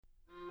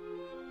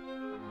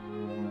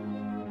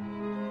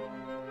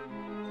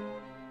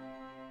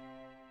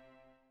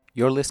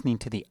You're listening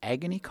to the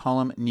Agony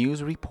Column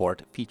News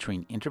Report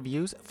featuring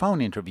interviews, phone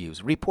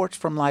interviews, reports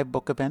from live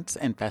book events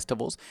and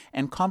festivals,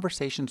 and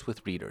conversations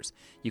with readers.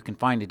 You can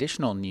find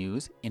additional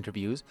news,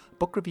 interviews,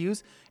 book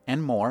reviews,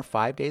 and more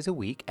 5 days a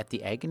week at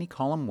the Agony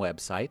Column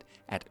website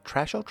at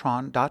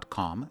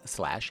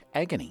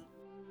trashotron.com/agony.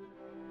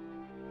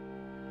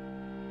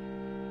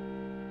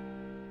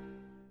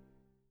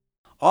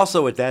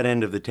 Also at that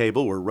end of the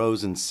table were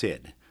Rose and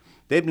Sid.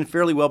 They'd been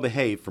fairly well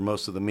behaved for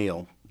most of the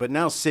meal, but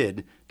now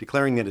Sid,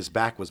 declaring that his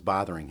back was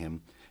bothering him,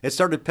 had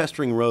started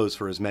pestering Rose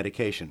for his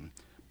medication,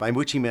 by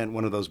which he meant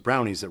one of those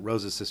brownies that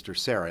Rose's sister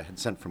Sarah had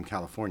sent from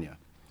California.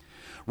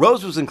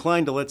 Rose was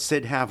inclined to let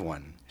Sid have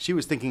one. She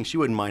was thinking she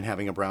wouldn't mind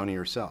having a brownie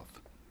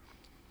herself.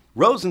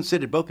 Rose and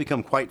Sid had both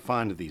become quite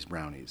fond of these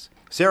brownies.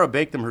 Sarah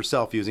baked them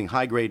herself using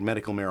high-grade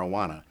medical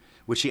marijuana,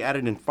 which she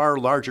added in far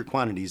larger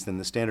quantities than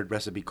the standard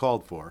recipe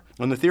called for,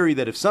 on the theory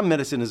that if some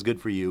medicine is good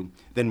for you,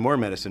 then more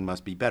medicine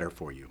must be better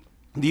for you.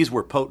 These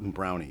were potent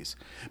brownies.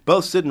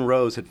 Both Sid and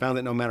Rose had found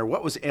that no matter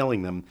what was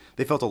ailing them,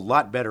 they felt a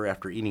lot better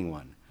after eating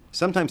one.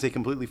 Sometimes they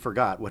completely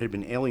forgot what had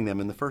been ailing them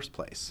in the first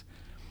place.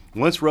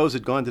 Once Rose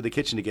had gone to the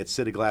kitchen to get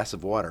Sid a glass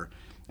of water,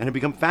 and had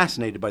become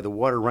fascinated by the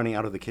water running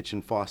out of the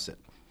kitchen faucet.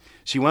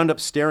 She wound up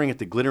staring at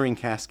the glittering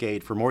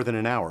cascade for more than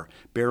an hour,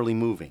 barely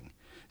moving.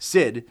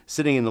 Sid,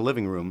 sitting in the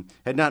living room,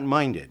 had not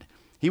minded.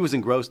 He was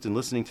engrossed in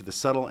listening to the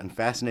subtle and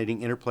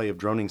fascinating interplay of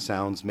droning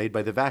sounds made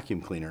by the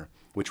vacuum cleaner,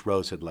 which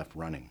Rose had left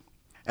running.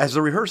 As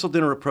the rehearsal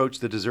dinner approached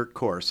the dessert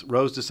course,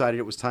 Rose decided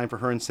it was time for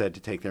her and Sid to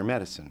take their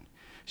medicine.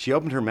 She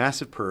opened her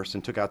massive purse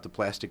and took out the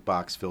plastic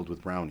box filled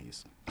with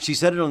brownies. She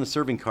set it on the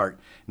serving cart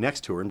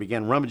next to her and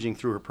began rummaging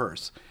through her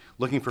purse,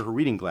 looking for her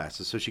reading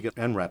glasses so she could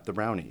unwrap the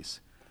brownies.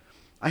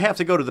 "I have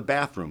to go to the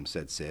bathroom,"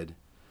 said Sid.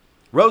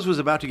 Rose was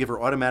about to give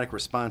her automatic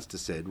response to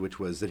Sid, which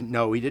was that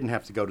no, he didn't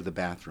have to go to the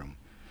bathroom,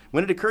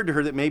 when it occurred to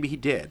her that maybe he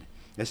did,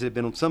 as it had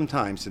been some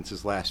time since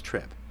his last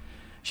trip.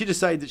 She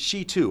decided that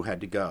she, too,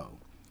 had to go.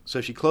 So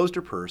she closed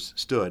her purse,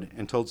 stood,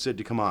 and told Sid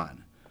to come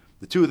on.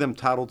 The two of them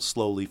toddled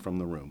slowly from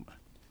the room.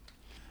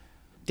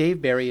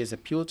 Dave Barry is a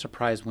Pulitzer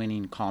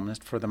Prize-winning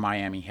columnist for the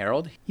Miami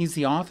Herald. He's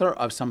the author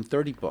of some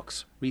 30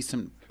 books.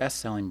 Recent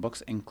best-selling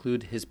books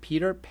include his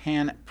Peter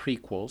Pan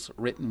prequels,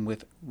 written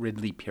with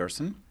Ridley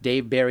Pearson,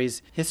 Dave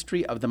Barry's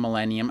History of the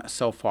Millennium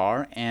So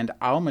Far, and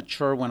I'll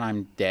Mature When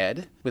I'm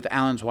Dead. With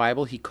Alan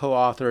Zweibel, he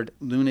co-authored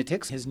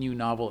Lunatics. His new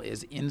novel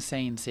is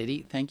Insane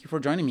City. Thank you for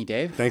joining me,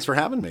 Dave. Thanks for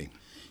having me.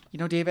 You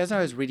know, Dave, as I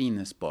was reading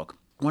this book,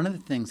 one of the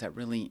things that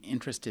really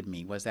interested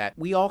me was that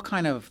we all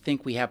kind of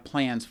think we have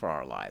plans for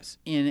our lives.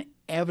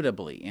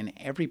 Inevitably, in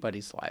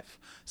everybody's life,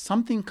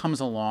 something comes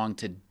along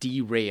to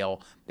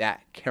derail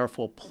that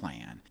careful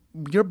plan.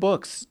 Your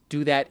books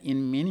do that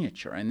in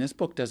miniature, and this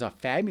book does a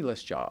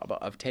fabulous job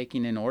of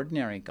taking an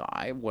ordinary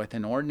guy with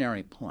an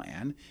ordinary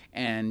plan,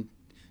 and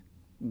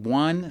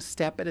one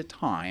step at a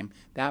time,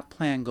 that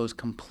plan goes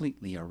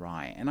completely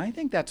awry. And I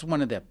think that's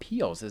one of the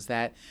appeals, is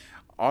that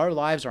our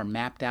lives are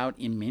mapped out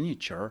in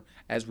miniature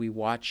as we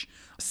watch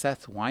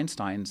Seth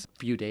Weinstein's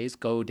few days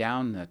go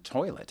down the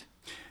toilet.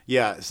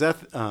 Yeah,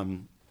 Seth,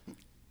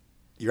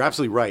 you're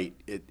absolutely right.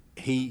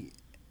 He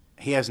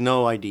has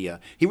no idea.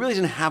 He really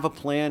doesn't have a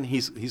plan.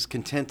 He's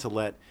content to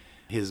let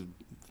his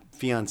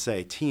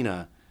fiancée,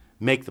 Tina,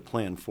 make the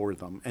plan for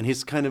them. And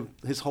his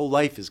whole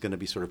life is going to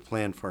be sort of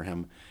planned for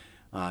him.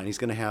 And he's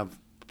going to have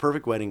a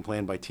perfect wedding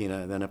planned by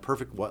Tina, and then a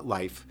perfect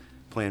life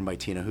planned by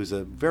Tina, who's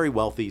a very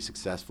wealthy,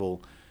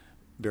 successful,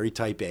 very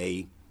type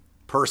A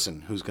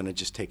person who's going to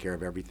just take care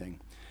of everything.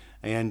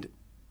 And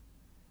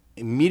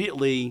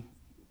immediately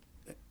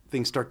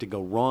things start to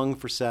go wrong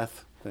for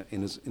Seth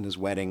in his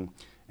wedding,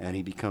 and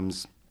he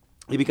becomes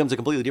a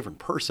completely different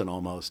person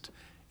almost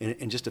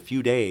in just a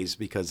few days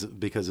because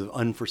of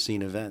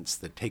unforeseen events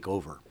that take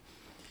over.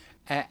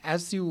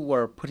 As you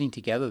were putting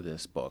together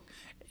this book,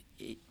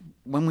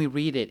 when we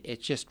read it,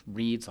 it just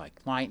reads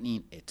like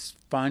lightning. It's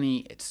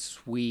funny, it's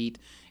sweet,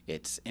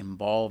 it's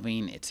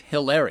involving, it's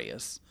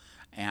hilarious.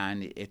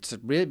 And it's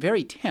really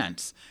very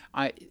tense.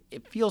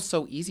 It feels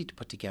so easy to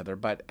put together,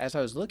 but as I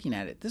was looking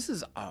at it, this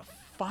is a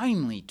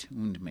finely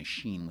tuned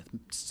machine with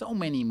so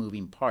many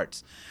moving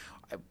parts.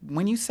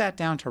 When you sat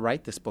down to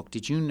write this book,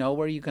 did you know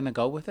where you're going to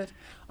go with it?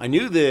 I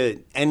knew the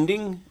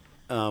ending,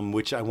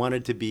 which I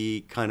wanted to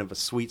be kind of a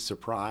sweet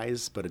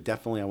surprise, but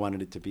definitely I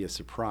wanted it to be a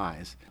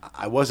surprise.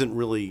 I wasn't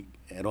really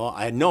at all,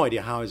 I had no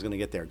idea how I was going to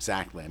get there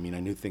exactly. I mean, I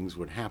knew things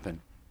would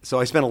happen. So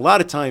I spent a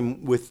lot of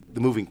time with the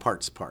moving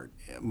parts part.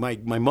 My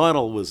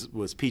model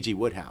was P.G.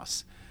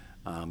 Wodehouse,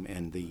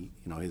 and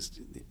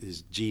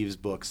his Jeeves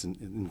books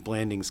and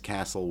Blanding's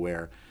Castle,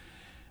 where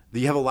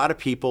you have a lot of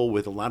people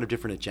with a lot of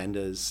different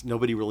agendas.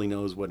 Nobody really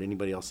knows what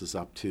anybody else is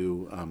up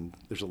to.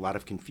 There's a lot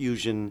of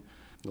confusion,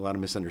 a lot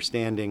of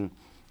misunderstanding,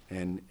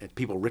 and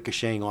people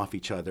ricocheting off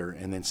each other,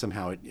 and then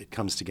somehow it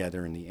comes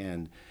together in the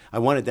end. I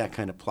wanted that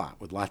kind of plot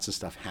with lots of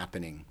stuff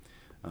happening.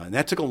 And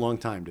that took a long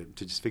time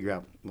to just figure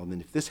out, well,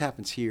 then if this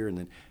happens here, and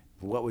then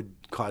what would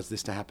cause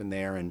this to happen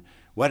there, and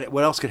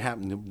what else could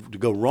happen to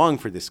go wrong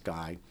for this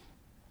guy,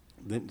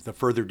 then to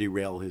further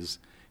derail his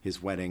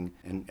his wedding,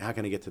 and how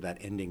can I get to that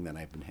ending that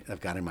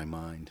I've got in my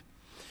mind?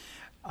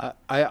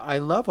 I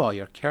love all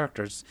your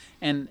characters,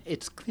 and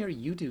it's clear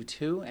you do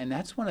too. And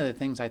that's one of the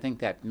things I think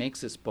that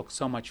makes this book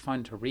so much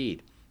fun to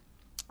read,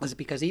 is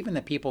because even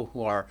the people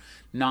who are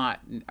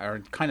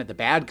kind of the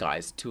bad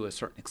guys to a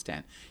certain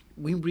extent,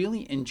 we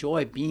really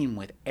enjoy being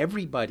with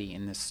everybody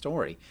in this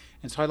story.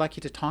 And so I'd like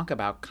you to talk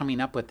about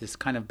coming up with this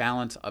kind of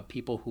balance of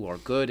people who are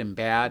good and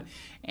bad,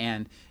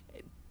 and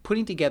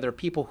putting together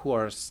people who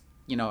are,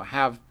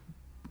 have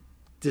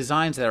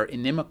designs that are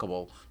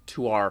inimical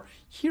to our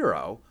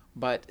hero,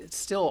 but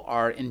still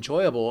are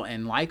enjoyable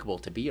and likable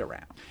to be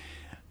around.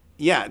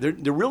 Yeah,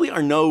 there really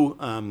are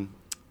no.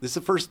 This is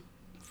the first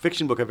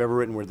fiction book I've ever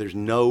written where there's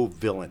no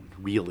villain,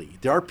 really.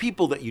 There are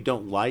people that you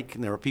don't like,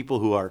 and there are people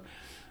who are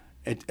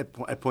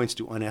at points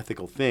do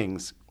unethical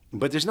things,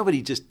 but there's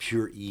nobody just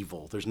pure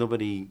evil. There's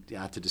nobody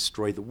out to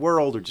destroy the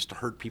world or just to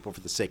hurt people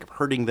for the sake of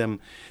hurting them.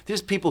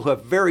 There's people who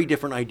have very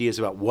different ideas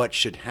about what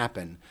should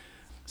happen.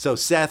 So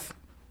Seth,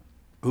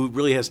 who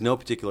really has no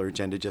particular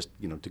agenda, just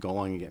to go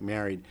along and get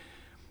married,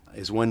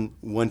 is one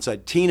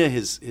side. Tina,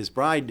 his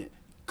bride,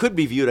 could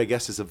be viewed, I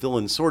guess, as a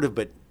villain, sort of,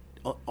 but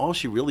all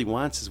she really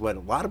wants is what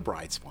a lot of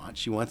brides want.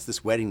 She wants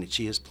this wedding that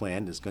she has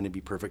planned is going to be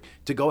perfect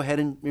to go ahead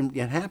and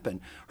happen.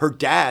 Her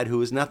dad,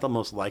 who is not the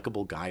most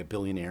likable guy, a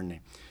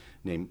billionaire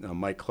named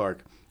Mike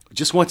Clark,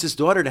 just wants his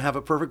daughter to have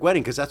a perfect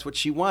wedding because that's what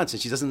she wants,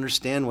 and she doesn't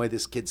understand why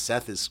this kid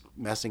Seth is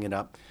messing it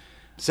up.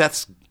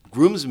 Seth's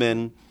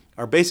groomsmen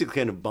are basically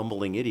kind of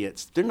bumbling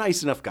idiots. They're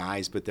nice enough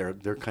guys, but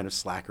they're kind of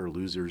slacker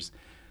losers,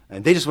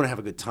 and they just want to have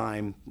a good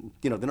time.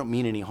 They don't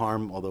mean any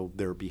harm, although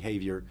their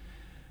behavior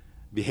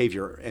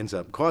ends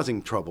up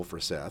causing trouble for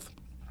Seth.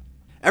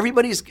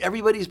 Everybody's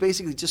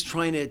basically just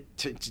trying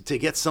to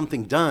get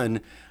something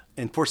done,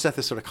 and poor Seth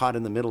is sort of caught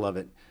in the middle of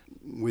it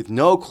with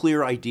no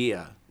clear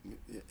idea.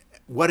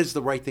 What is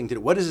the right thing to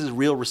do? What is his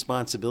real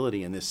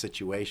responsibility in this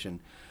situation?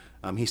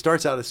 He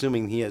starts out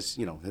assuming he has,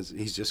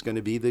 he's just going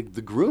to be the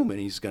groom, and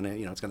he's going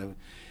to,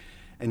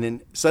 and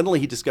then suddenly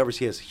he discovers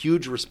he has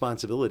huge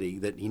responsibility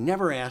that he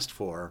never asked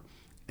for.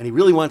 And he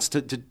really wants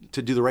to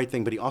do the right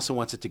thing, but he also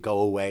wants it to go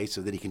away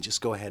so that he can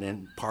just go ahead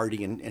and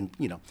party and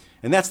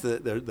that's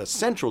the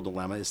central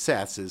dilemma is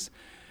Seth's is,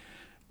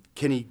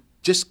 can he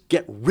just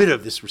get rid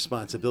of this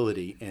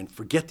responsibility and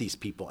forget these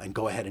people and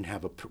go ahead and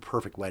have a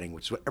perfect wedding,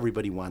 which is what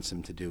everybody wants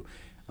him to do.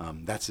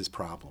 That's his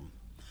problem.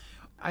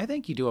 I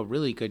think you do a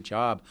really good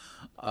job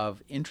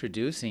of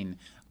introducing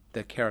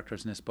the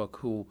characters in this book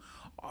who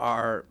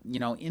are,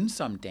 in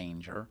some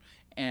danger,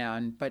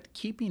 but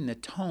keeping the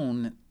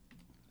tone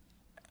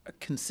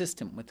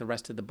consistent with the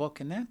rest of the book,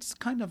 and that's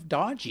kind of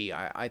dodgy.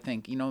 I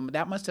think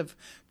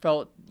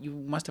that you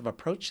must have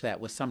approached that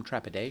with some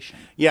trepidation.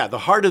 Yeah, the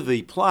heart of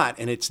the plot,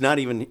 and it's not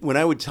even when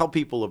I would tell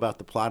people about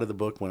the plot of the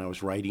book when I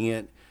was writing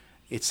it.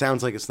 It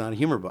sounds like it's not a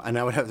humor book, and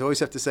I would always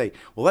have to say,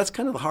 well, that's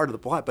kind of the heart of the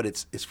plot, but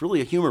it's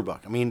really a humor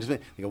book. I mean, they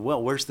go,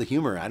 well, where's the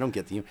humor? I don't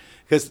get the humor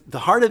because the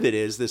heart of it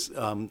is this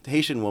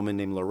Haitian woman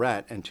named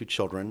Lorette and 2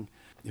 children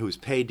who is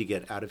paid to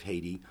get out of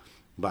Haiti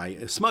by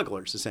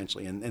smugglers,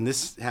 essentially. And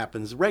this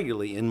happens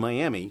regularly in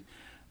Miami.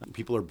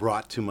 People are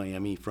brought to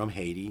Miami from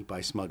Haiti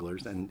by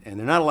smugglers, and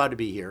they're not allowed to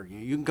be here.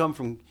 You can come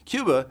from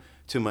Cuba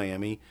to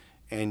Miami,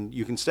 and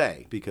you can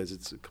stay because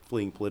it's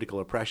fleeing political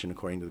oppression,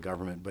 according to the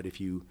government. But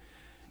if you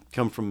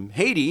come from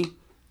Haiti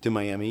to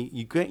Miami,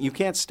 you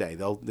can't stay.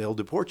 They'll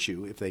deport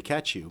you if they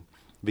catch you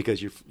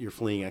because you're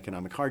fleeing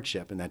economic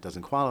hardship, and that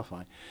doesn't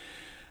qualify.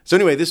 So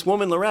anyway, this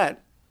woman,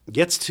 Lorette,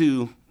 gets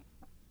to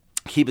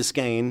Key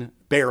Biscayne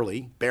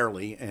barely,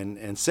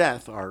 and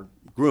Seth, our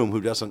groom, who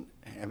doesn't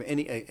have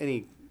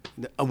any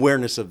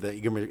awareness of the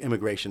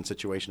immigration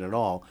situation at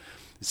all,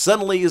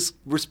 suddenly is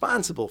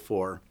responsible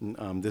for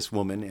this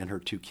woman and her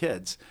 2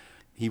 kids.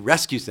 He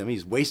rescues them.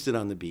 He's wasted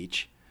on the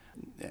beach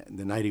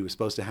the night he was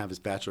supposed to have his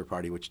bachelor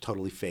party, which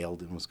totally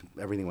failed and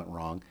everything went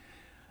wrong.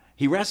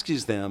 He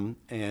rescues them,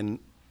 and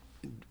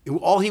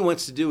all he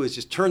wants to do is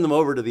just turn them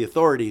over to the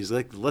authorities.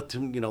 Let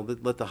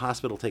the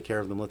hospital take care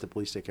of them, let the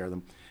police take care of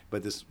them.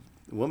 But this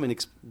woman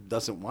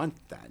doesn't want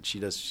that. She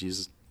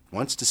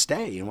wants to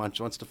stay and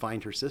wants to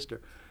find her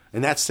sister.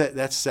 And that's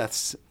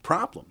Seth's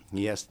problem.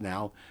 He has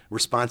now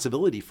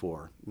responsibility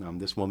for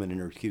this woman and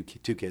her 2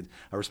 kids,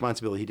 a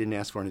responsibility he didn't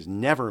ask for and has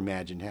never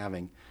imagined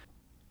having.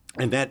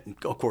 And that,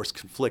 of course,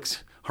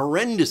 conflicts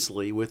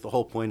horrendously with the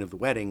whole point of the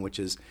wedding, which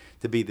is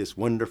to be this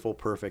wonderful,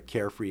 perfect,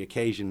 carefree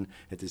occasion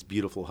at this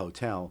beautiful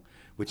hotel,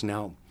 which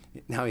now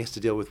he has to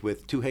deal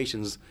with 2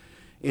 Haitians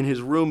in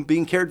his room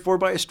being cared for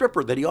by a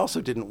stripper that he also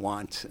didn't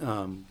want.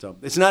 So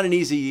it's not an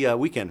easy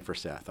weekend for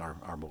Seth,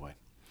 our boy.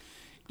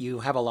 You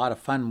have a lot of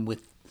fun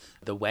with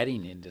the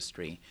wedding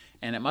industry,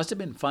 and it must have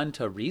been fun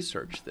to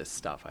research this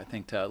stuff, I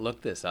think, to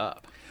look this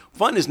up.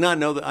 Fun is not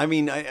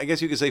I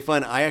guess you could say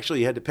fun. I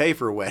actually had to pay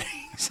for a wedding.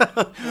 So,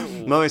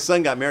 my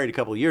son got married a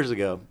couple of years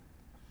ago,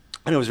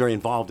 and I was very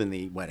involved in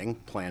the wedding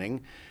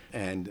planning,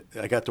 and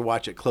I got to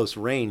watch at close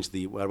range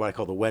what I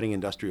call the wedding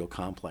industrial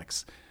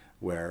complex,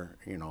 where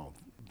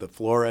the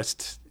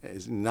florist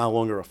is no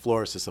longer a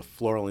florist; it's a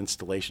floral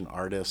installation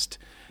artist.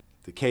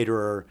 The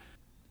caterer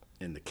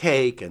and the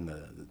cake and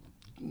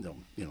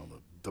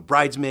the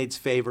bridesmaids'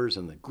 favors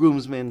and the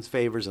groomsmen's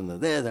favors and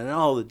and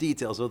all the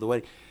details of the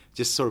wedding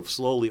just sort of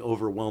slowly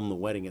overwhelm the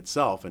wedding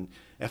itself. And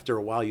after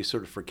a while, you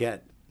sort of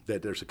forget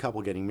that there's a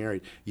couple getting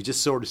married. You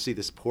just sort of see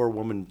this poor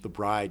woman, the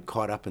bride,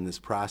 caught up in this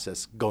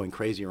process, going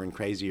crazier and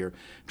crazier,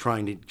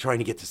 trying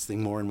to get this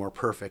thing more and more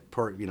perfect,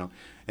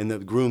 and the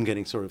groom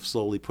getting sort of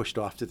slowly pushed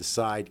off to the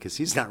side because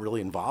he's not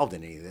really involved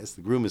in any of this.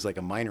 The groom is like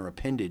a minor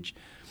appendage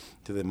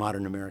to the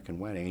modern American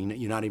wedding.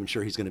 You're not even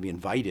sure he's going to be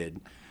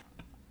invited.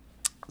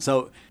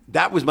 So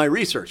that was my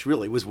research,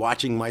 really, was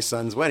watching my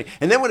son's wedding.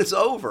 And then when it's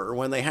over,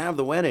 when they have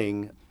the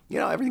wedding,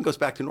 everything goes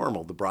back to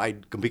normal. The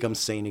bride becomes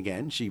sane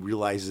again. She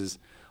realizes,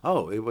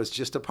 oh, it was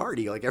just a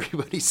party like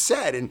everybody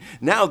said. And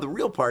now the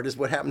real part is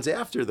what happens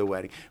after the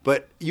wedding.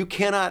 But you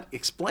cannot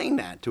explain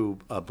that to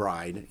a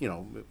bride,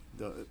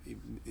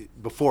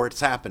 before it's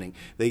happening.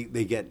 They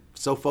get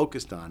so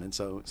focused on and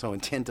so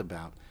intent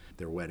about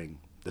their wedding,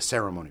 the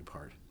ceremony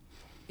part.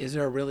 Is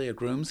there really a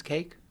groom's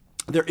cake?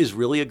 There is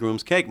really a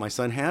groom's cake. My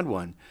son had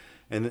one.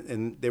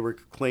 And they were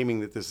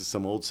claiming that this is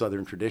some old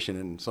Southern tradition.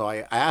 And so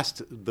I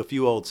asked the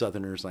few old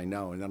Southerners I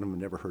know, and none of them have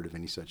never heard of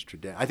any such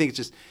tradition. I think it's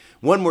just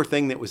one more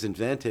thing that was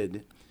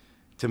invented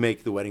to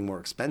make the wedding more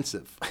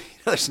expensive.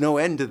 There's no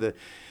end to the...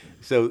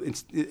 So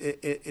it's the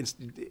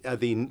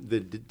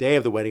day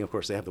of the wedding, of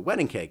course, they have the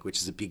wedding cake, which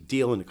is a big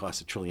deal, and it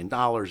costs $1 trillion,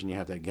 and you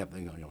have to get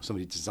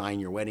somebody design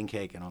your wedding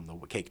cake and on the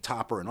cake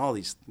topper and all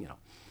these,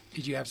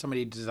 Did you have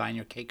somebody design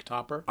your cake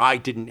topper? I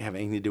didn't have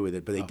anything to do with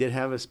it, but they did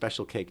have a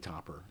special cake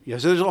topper. Yeah,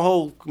 so there's a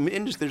whole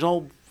industry. There's a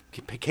whole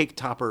cake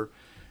topper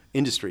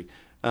industry.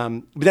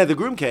 But now the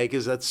groom cake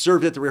that's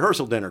served at the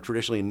rehearsal dinner.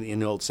 Traditionally in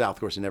the Old South, of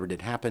course, it never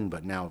did happen,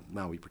 but now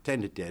we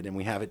pretend it did, and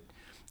we have it.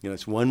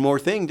 It's one more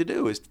thing to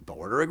do is to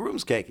order a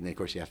groom's cake, and then, of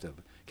course you have to have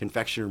a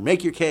confectioner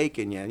make your cake,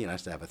 and it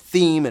has to have a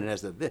theme, and it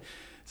has to.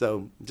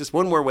 So just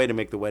one more way to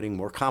make the wedding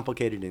more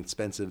complicated and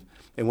expensive,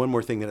 and one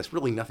more thing that has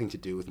really nothing to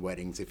do with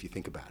weddings if you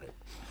think about it.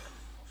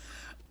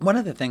 One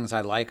of the things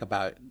I like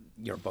about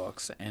your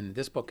books, and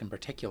this book in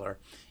particular,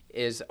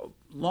 is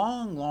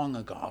long, long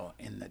ago,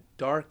 in the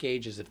dark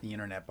ages of the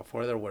internet,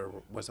 before there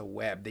was a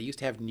web, they used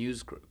to have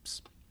news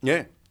groups.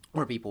 Yeah.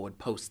 Where people would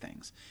post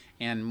things.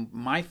 And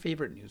my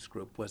favorite news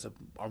group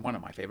or one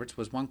of my favorites,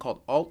 was one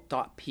called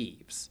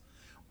alt.peeves,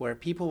 where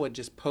people would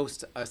just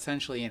post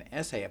essentially an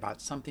essay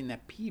about something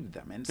that peeved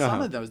them. And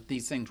some of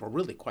these things were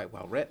really quite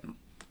well written.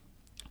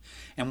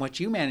 And what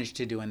you managed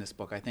to do in this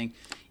book, I think,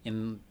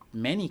 in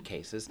many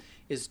cases,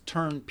 is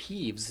turn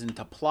peeves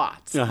into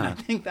plots. And I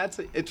think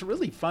it's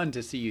really fun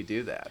to see you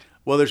do that.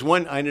 Well, there's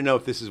one, I don't know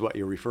if this is what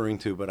you're referring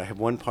to, but I have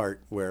one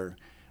part where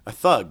a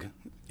thug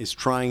is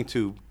trying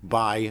to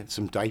buy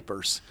some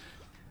diapers.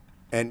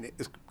 And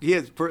he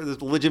has, for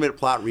this legitimate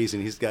plot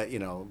reason, he's got,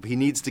 he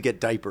needs to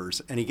get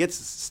diapers. And he gets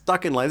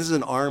stuck in line. This is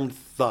an armed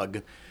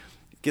thug.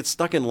 Gets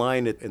stuck in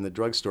line in the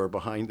drugstore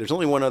behind. There's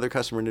only one other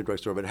customer in the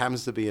drugstore, but it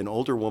happens to be an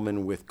older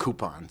woman with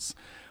coupons.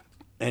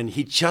 And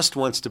he just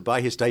wants to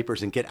buy his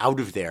diapers and get out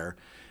of there.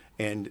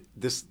 And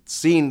this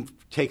scene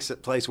takes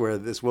place where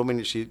this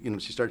woman, she's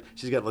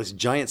got this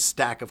giant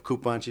stack of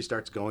coupons she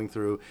starts going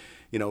through,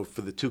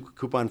 for the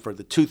coupon for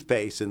the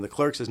toothpaste. And the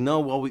clerk says, no,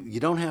 well, you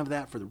don't have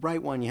that for the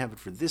right one. You have it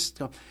for this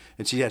stuff.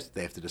 And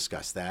they have to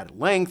discuss that at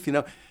length,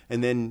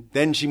 And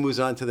then she moves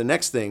on to the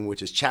next thing,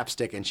 which is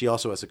chapstick. And she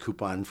also has a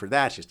coupon for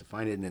that. She has to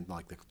find it. And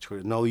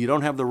no, you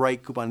don't have the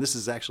right coupon. This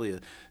is actually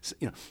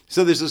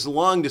So there's this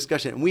long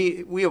discussion. And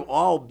we have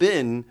all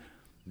been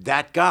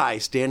that guy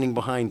standing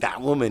behind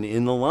that woman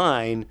in the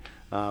line.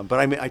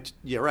 But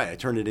you're right. I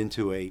turned it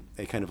into a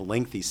kind of a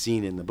lengthy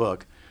scene in the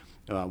book.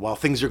 While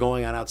things are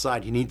going on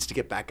outside, he needs to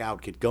get back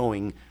out, get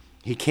going.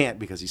 He can't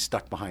because he's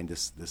stuck behind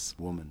this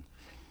woman.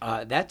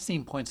 That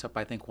scene points up,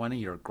 I think, one of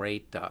your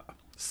great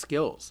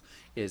skills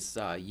is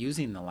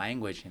using the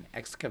language and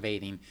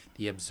excavating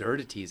the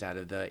absurdities out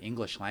of the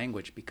English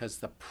language, because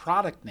the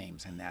product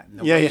names in that and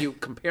the way you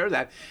compare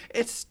that,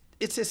 it's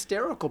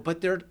hysterical,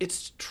 but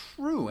it's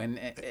true. And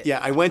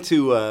I went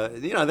to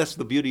that's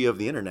the beauty of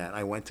the internet.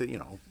 I went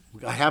to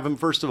I have him,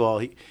 first of all.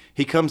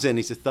 He comes in.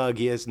 He's a thug.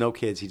 He has no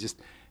kids.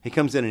 He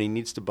comes in and he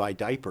needs to buy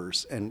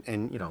diapers. And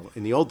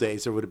in the old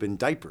days there would have been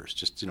diapers,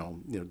 just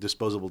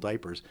disposable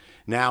diapers.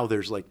 Now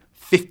there's like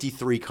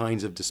 53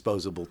 kinds of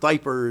disposable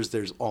diapers.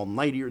 There's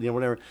all-nighter,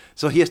 whatever.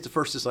 So he has to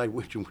first decide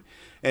which,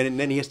 and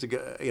then he has to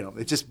go.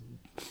 It just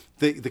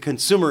the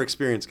consumer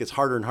experience gets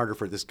harder and harder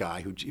for this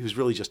guy who's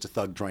really just a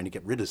thug trying to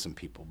get rid of some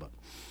people. But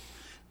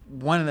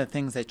one of the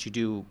things that you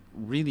do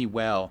really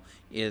well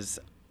is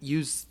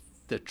use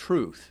the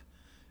truth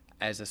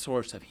as a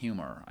source of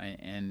humor,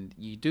 and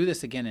you do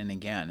this again and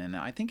again, and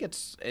I think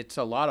it's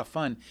a lot of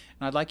fun.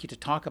 And I'd like you to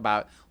talk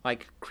about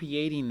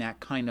creating that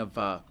kind of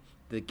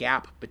the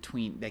gap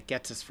between that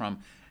gets us from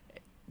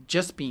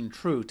just being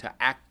true to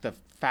the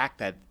fact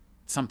that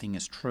something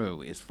is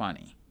true is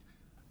funny.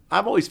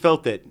 I've always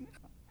felt that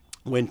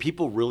when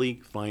people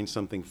really find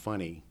something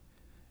funny,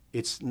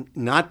 it's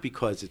not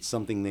because it's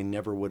something they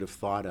never would have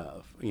thought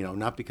of,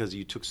 not because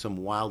you took some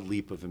wild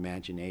leap of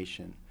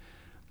imagination,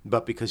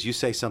 but because you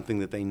say something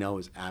that they know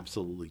is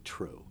absolutely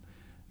true.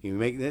 I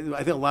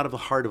think a lot of the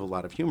heart of a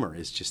lot of humor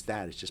is just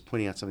that. It's just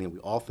pointing out something that we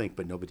all think,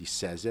 but nobody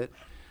says it.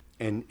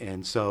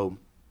 And so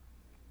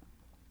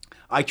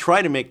I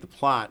try to make the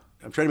plot,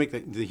 I'm trying to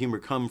make the humor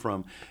come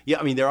from,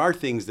 there are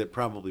things that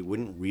probably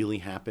wouldn't really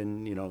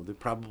happen. That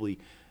probably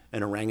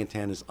an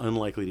orangutan is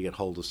unlikely to get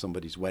hold of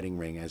somebody's wedding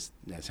ring, as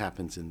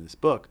happens in this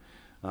book.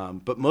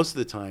 But most of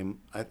the time,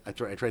 I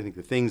try to think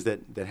the things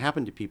that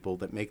happen to people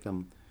that make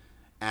them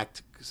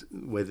act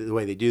the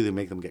way they do, that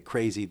make them get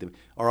crazy,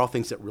 are all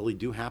things that really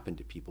do happen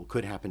to people,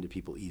 could happen to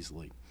people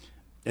easily.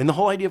 And the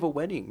whole idea of a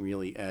wedding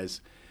really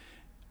as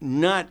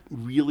not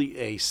really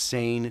a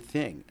sane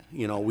thing.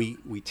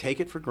 We take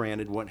it for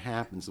granted what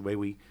happens, the way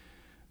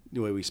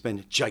we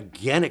spend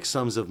gigantic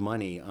sums of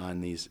money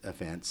on these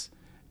events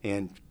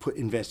and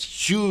invest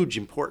huge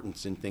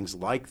importance in things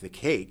like the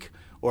cake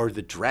or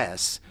the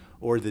dress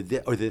or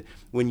the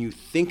when you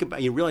think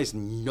about, you realize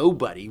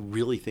nobody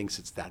really thinks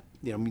it's that.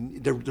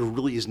 There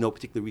really is no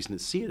particular reason to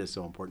see it as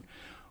so important.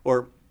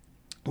 Or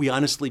we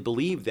honestly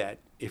believe that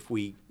if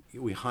we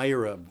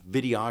hire a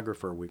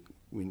videographer,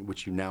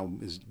 which now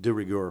is de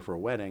rigueur for a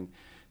wedding,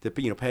 that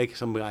pay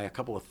somebody a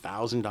couple of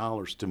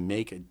 $1,000s to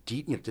make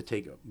to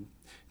take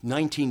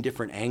 19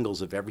 different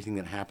angles of everything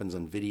that happens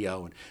on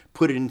video and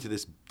put it into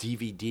this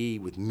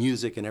DVD with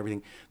music and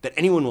everything, that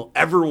anyone will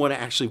ever want to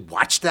actually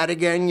watch that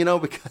again,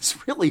 because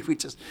really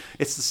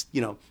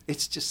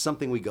it's just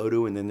something we go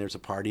to and then there's a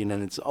party and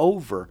then it's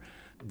over.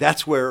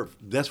 That's where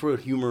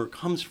humor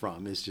comes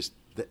from, is just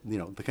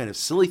the kind of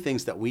silly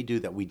things that we do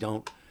that we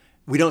don't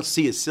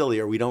see as silly,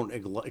 or we don't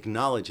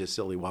acknowledge as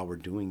silly while we're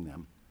doing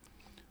them.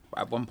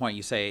 At one point,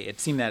 you say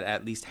it seemed that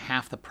at least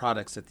half the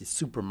products at the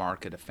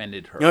supermarket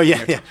offended her. Oh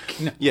yeah.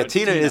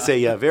 Tina is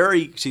a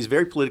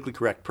very politically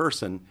correct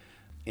person,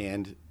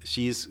 and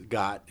she's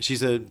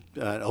a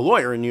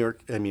lawyer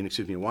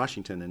in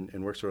Washington,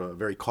 and works for a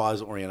very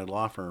cause-oriented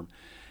law firm.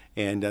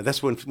 And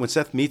that's when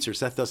Seth meets her.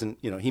 Seth doesn't,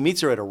 he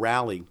meets her at a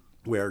rally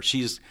where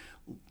she's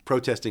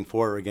protesting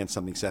for or against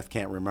something. Seth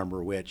can't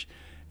remember which.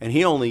 And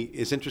he only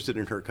is interested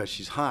in her because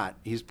she's hot.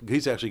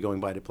 He's actually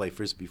going by to play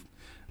frisbee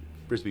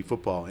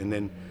football, and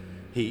then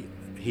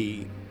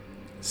he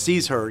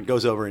sees her and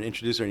goes over and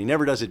introduces her, and he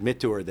never does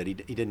admit to her that he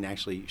didn't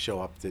actually show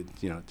up to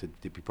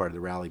be part of the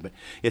rally. But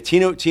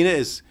Tina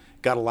has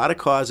got a lot of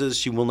causes.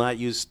 She will not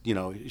use,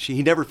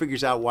 he never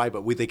figures out why,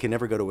 but they can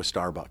never go to a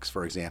Starbucks,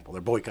 for example.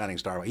 They're boycotting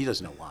Starbucks. He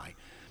doesn't know why.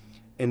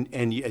 And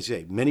as you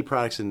say, many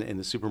products in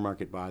the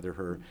supermarket bother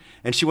her.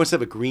 And she wants to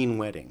have a green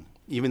wedding,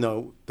 even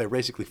though they're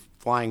basically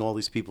flying all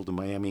these people to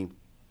Miami.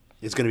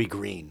 It's going to be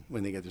green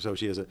when they get there. So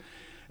she has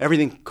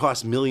everything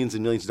costs millions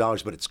and millions of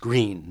dollars, but it's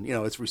green.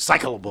 It's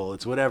recyclable.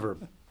 It's whatever.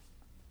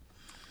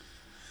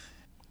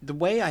 The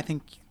way I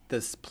think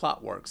this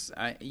plot works,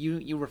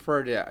 you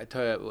refer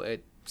to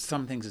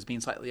some things as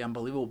being slightly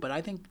unbelievable, but I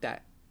think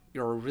that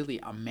you're really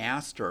a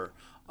master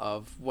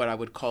of what I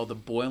would call the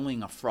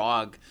boiling a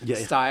frog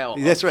style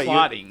of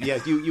plotting.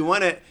 You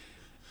want to.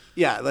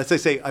 Yeah, let's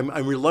say I'm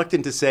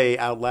reluctant to say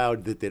out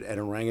loud that an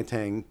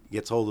orangutan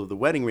gets hold of the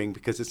wedding ring,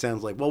 because it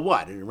sounds like, well,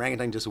 what? An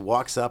orangutan just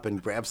walks up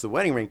and grabs the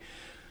wedding ring.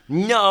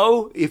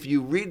 No, if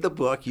you read the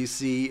book, you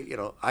see,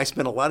 I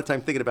spent a lot of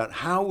time thinking about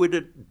how would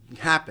it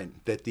happen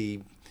that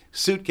the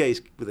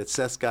suitcase that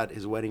Seth got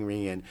his wedding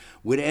ring in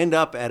would end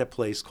up at a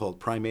place called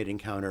Primate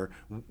Encounter,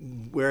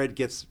 where it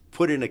gets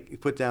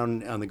put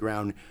down on the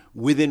ground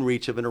within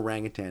reach of an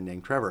orangutan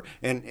named Trevor.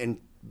 And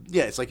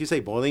yeah, it's like you say,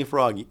 boiling a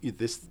frog.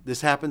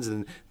 This happens,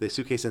 and the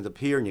suitcase ends up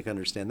here, and you can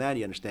understand that.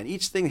 You understand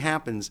each thing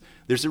happens.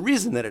 There's a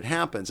reason that it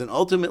happens, and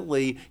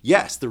ultimately,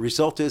 yes, the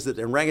result is that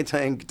the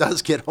orangutan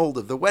does get hold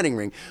of the wedding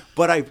ring.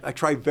 But I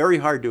try very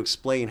hard to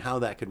explain how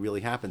that could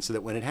really happen, so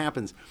that when it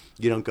happens,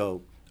 you don't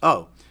go,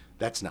 oh,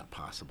 that's not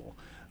possible.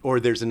 Or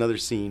there's another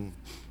scene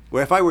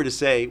where if I were to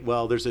say,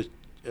 well, there's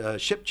a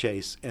ship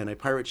chase, and a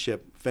pirate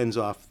ship fends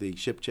off the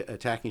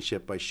attacking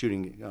ship by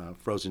shooting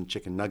frozen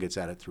chicken nuggets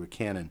at it through a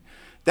cannon.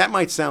 That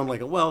might sound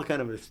like what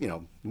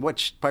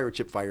pirate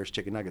ship fires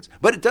chicken nuggets?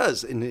 But it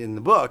does in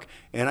the book,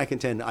 and I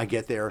contend I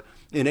get there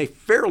in a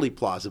fairly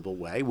plausible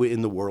way,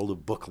 in the world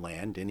of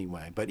Bookland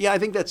anyway. But yeah, I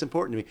think that's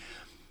important to me.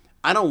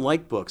 I don't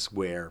like books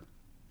where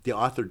the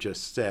author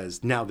just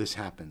says, now this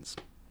happens.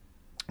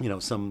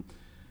 And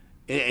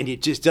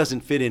it just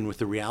doesn't fit in with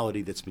the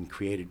reality that's been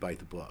created by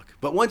the book.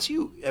 But once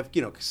you have,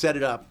 set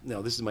it up,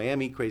 this is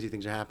Miami, crazy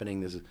things are happening,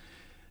 this is,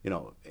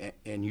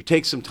 and you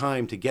take some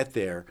time to get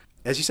there,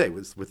 as you say,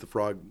 with the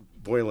frog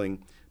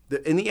boiling,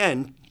 in the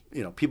end,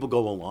 people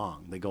go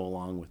along. They go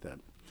along with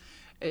it.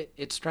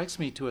 It strikes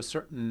me to a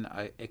certain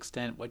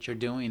extent what you're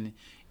doing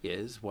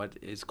is what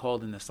is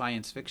called in the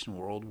science fiction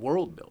world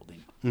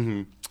building.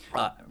 Mm-hmm.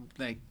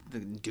 Like the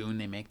Dune,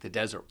 they make the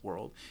desert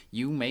world.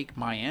 You make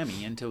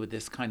Miami into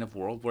this kind of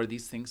world where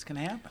these things can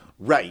happen.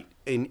 Right,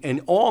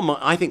 and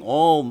I think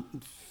all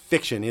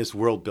fiction is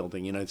world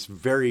building. It's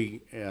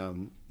very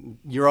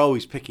you're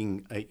always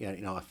picking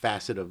a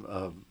facet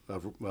of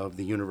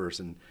the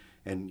universe and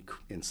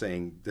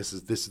saying this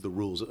is the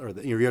rules, or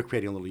you're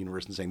creating a little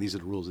universe and saying these are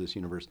the rules of this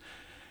universe.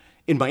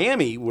 In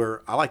Miami,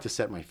 where I like to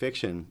set my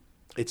fiction,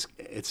 it's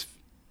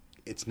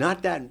it's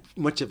not that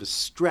much of a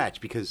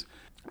stretch because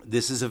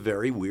this is a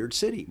very weird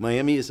city.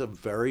 Miami is a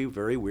very,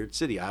 very weird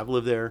city. I've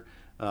lived there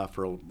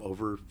for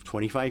over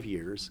 25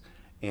 years,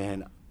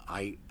 and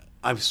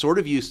I'm sort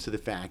of used to the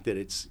fact that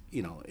it's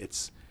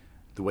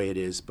the way it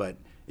is. But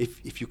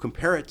if you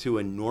compare it to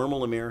a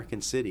normal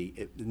American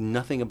city,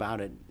 nothing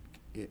about it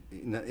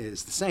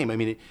is the same. I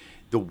mean,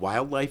 the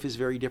wildlife is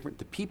very different.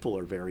 The people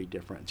are very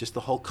different. Just the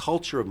whole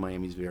culture of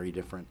Miami is very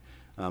different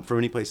from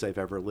any place I've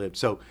ever lived.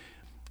 So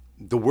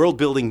the world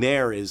building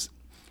there is,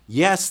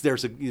 yes,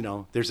 there's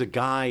a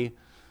guy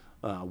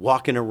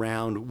walking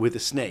around with a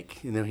snake.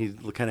 He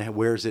kind of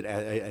wears it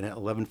an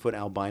 11-foot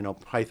albino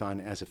python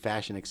as a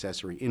fashion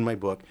accessory. In my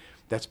book,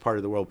 that's part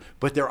of the world.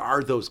 But there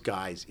are those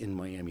guys in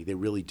Miami. They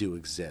really do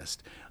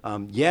exist.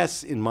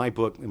 Yes, in my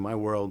book, in my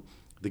world,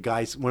 the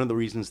guys, one of the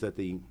reasons that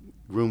the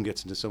groom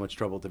gets into so much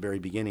trouble at the very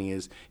beginning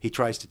is he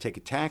tries to take a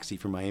taxi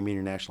from Miami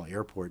International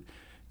Airport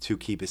to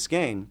Key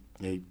Biscayne,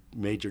 a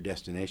major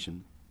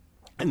destination,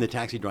 and the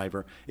taxi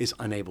driver is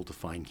unable to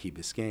find Key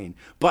Biscayne.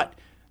 But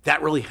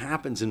that really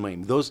happens in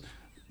Miami.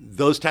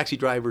 Those taxi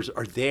drivers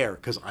are there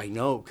because I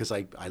know, because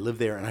I live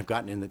there and I've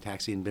gotten in the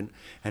taxi and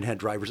had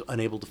drivers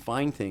unable to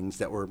find things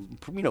that were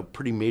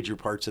pretty major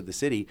parts of the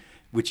city,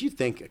 which you'd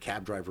think a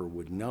cab driver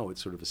would know.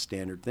 It's sort of a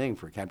standard thing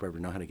for a cab driver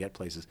to know how to get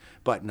places,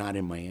 but not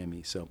in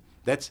Miami. So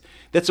that's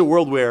a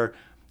world where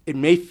it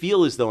may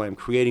feel as though I'm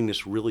creating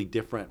this really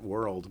different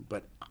world,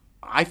 but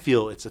I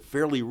feel it's a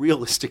fairly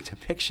realistic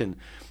depiction,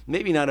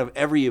 maybe not of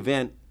every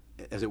event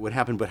as it would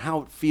happen, but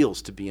how it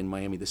feels to be in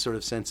Miami, this sort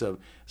of sense of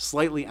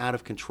slightly out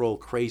of control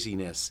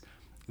craziness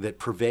that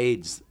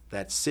pervades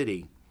that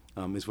city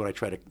is what I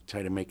try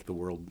to make the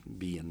world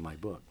be in my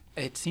book.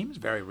 It seems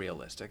very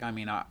realistic. I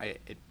mean,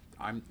 it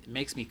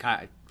makes me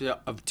kind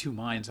of two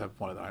minds of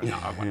whether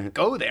I want to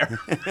go there.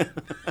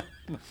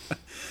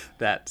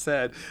 That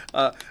said,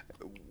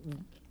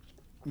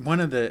 one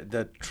of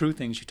the true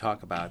things you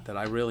talk about that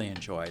I really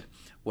enjoyed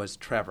was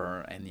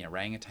Trevor and the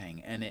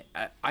orangutan, and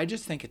I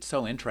just think it's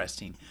so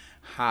interesting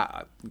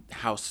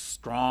how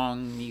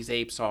strong these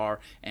apes are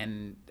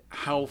and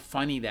how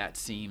funny that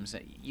seems.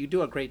 You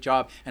do a great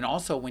job, and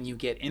also when you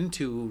get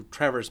into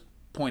Trevor's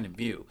point of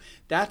view,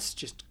 that's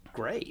just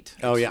great.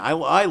 Oh yeah,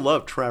 I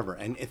love Trevor,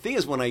 and the thing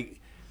is, when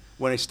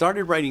I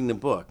started writing the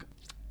book,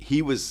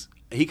 he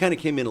kind of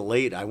came in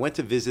late. I went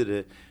to visit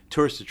a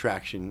tourist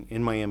attraction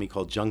in Miami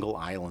called Jungle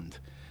Island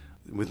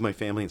with my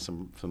family and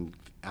some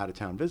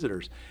out-of-town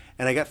visitors,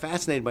 and I got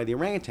fascinated by the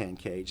orangutan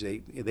cage.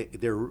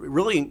 They're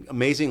really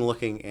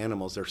amazing-looking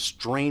animals. They're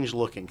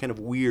strange-looking, kind of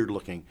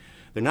weird-looking.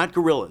 They're not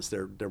gorillas.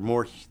 They're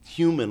more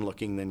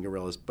human-looking than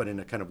gorillas, but in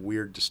a kind of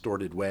weird,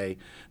 distorted way.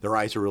 Their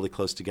eyes are really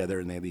close together,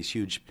 and they have these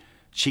huge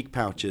cheek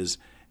pouches,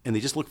 and they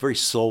just look very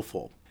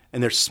soulful.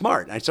 And they're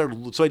smart. So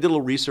I did a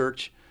little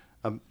research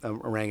of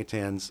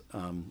orangutans,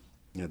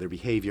 their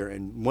behavior,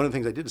 and one of the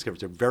things I did discover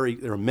is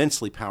they're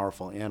immensely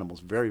powerful animals,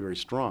 very, very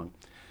strong.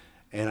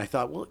 And I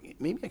thought, well,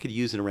 maybe I could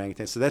use an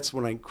orangutan. So that's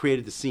when I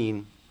created the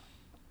scene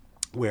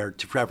where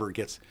Trevor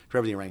the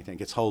orangutan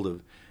gets hold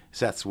of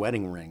Seth's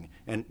wedding ring.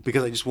 And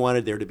because I just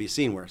wanted there to be a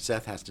scene where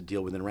Seth has to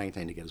deal with an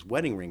orangutan to get his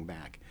wedding ring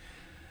back.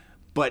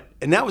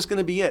 And that was going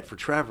to be it for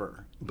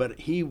Trevor. But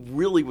he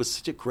really was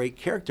such a great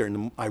character,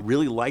 and I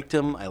really liked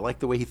him. I liked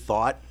the way he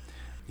thought.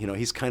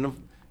 He's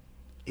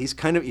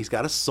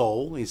got a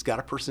soul. He's got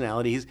a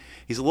personality.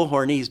 He's a little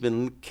horny. He's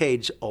been in a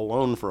cage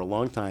alone for a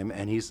long time,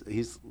 and he's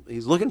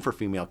looking for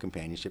female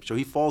companionship. So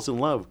he falls in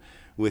love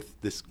with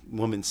this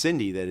woman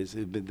Cindy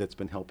that's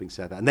been helping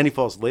Seth out. And then he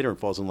falls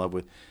in love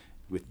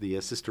with the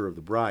sister of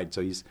the bride.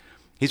 So he's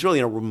really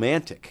a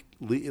romantic.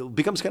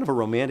 Becomes kind of a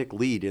romantic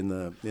lead in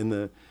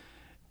the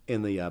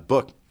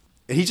book.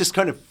 And he just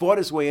kind of fought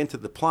his way into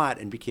the plot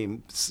and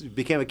became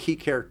a key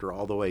character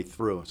all the way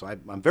through. So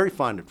I'm very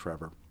fond of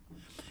Trevor.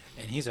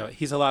 And he's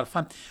a lot of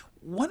fun.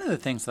 One of the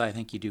things that I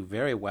think you do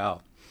very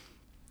well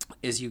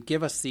is you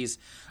give us these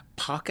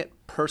pocket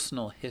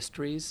personal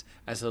histories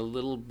as a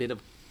little bit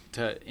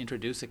to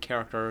introduce a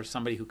character or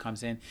somebody who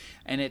comes in,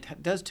 and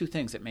it does two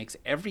things. It makes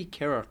every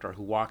character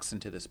who walks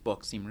into this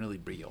book seem really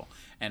real,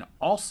 and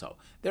also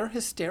they're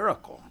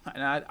hysterical.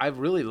 And I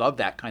really love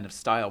that kind of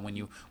style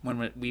when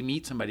we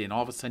meet somebody and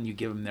all of a sudden you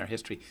give them their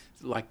history,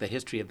 like the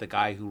history of the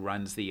guy who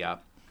runs the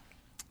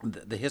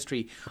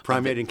history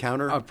Primate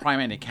Encounter,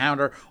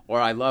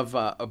 or I love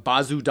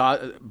Banzan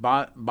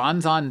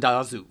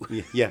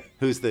Dazu. Yeah,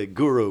 who's the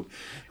guru,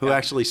 who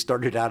actually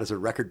started out as a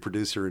record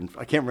producer, and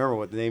I can't remember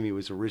what name he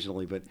was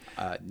originally, but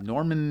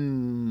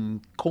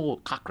Norman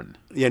Cochran.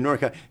 Yeah,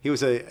 Norman. He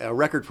was a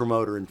record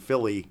promoter in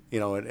Philly,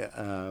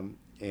 and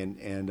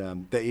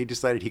that he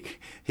decided he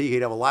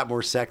could have a lot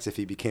more sex if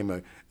he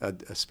became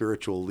a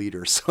spiritual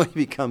leader. So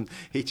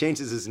he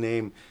changes his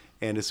name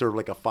and is sort of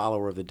like a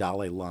follower of the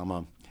Dalai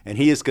Lama. And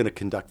he is going to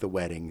conduct the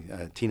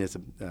wedding. Tina's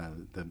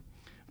the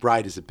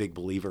bride is a big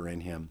believer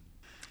in him,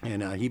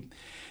 and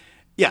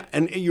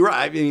and you're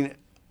right. I mean,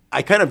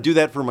 I kind of do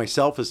that for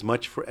myself as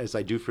much as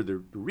I do for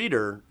the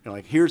reader.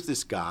 Like, here's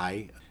this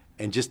guy,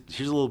 and just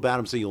here's a little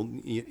about him, so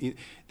you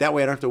that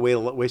way I don't have to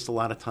waste a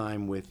lot of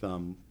time with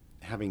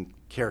having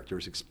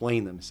characters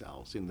explain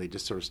themselves, and they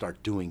just sort of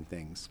start doing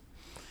things.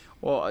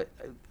 Well,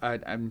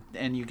 and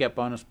you get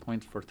bonus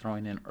points for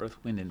throwing in Earth,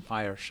 Wind, and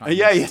Fire.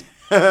 Yeah.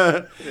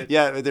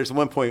 Yeah, there's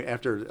one point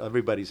after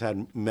everybody's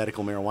had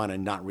medical marijuana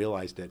and not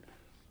realized it,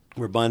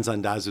 where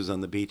Banzandazu's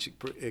on the beach,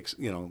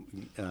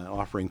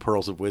 offering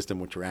pearls of wisdom,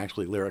 which are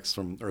actually lyrics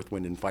from Earth,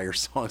 Wind, and Fire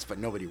songs, but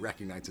nobody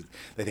recognizes it.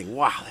 They think,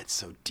 wow, that's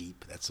so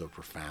deep, that's so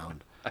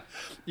profound.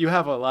 You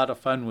have a lot of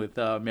fun with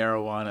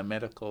marijuana,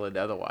 medical and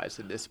otherwise,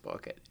 in this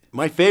book.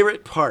 My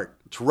favorite part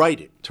to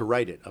write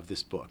it of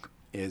this book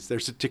is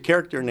there's a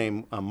character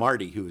named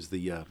Marty, who is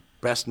the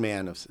best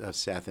man of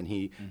Seth, and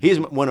he's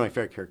one of my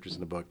favorite characters in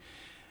the book.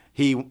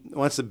 He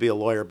wants to be a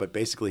lawyer, but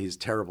basically he's a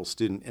terrible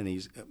student,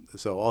 and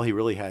so all he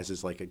really has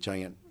is like a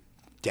giant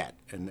debt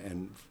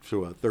and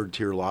through a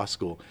third-tier law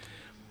school.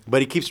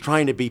 But he keeps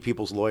trying to be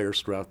people's lawyers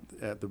throughout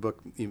the book,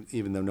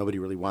 even though nobody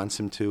really wants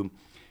him to.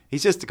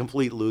 He's just a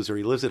complete loser.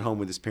 He lives at home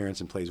with his parents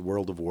and plays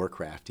World of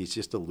Warcraft. He's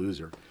just a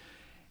loser.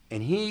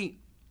 And he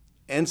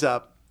ends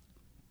up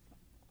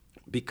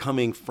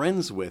becoming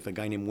friends with a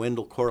guy named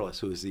Wendell Corliss,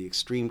 who is the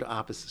extreme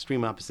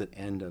opposite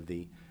end of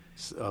the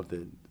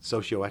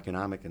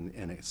socioeconomic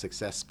and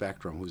success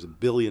spectrum, who's a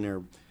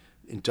billionaire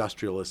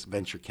industrialist,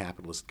 venture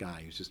capitalist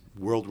guy who's just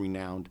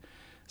world-renowned,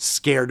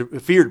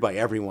 feared by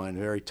everyone,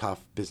 very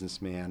tough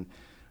businessman,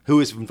 who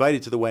is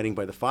invited to the wedding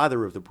by the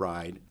father of the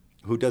bride,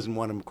 who doesn't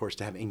want him, of course,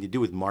 to have anything to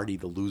do with Marty,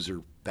 the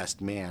loser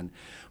best man.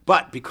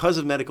 But because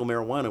of medical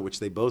marijuana,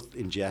 which they both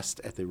ingest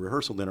at the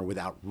rehearsal dinner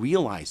without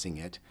realizing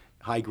it,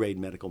 high-grade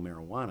medical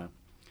marijuana,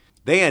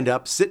 they end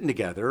up sitting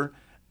together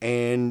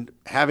and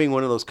having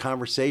one of those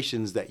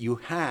conversations that you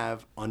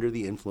have under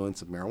the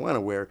influence of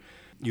marijuana, where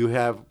you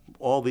have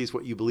all these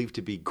what you believe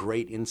to be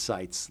great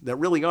insights that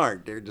really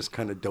aren't. They're just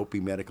kind of dopey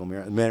medical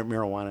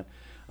marijuana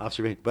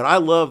observation. But I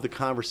love the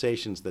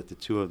conversations that the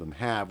two of them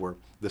have, where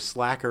the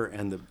slacker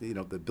and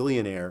the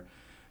billionaire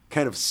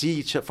kind of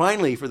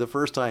finally for the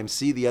first time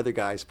see the other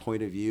guy's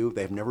point of view.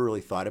 They've never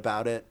really thought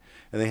about it,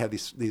 and they have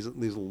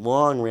these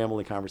long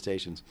rambling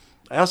conversations.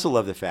 I also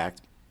love the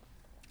fact,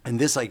 and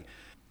this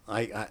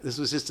this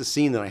was just a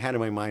scene that I had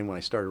in my mind when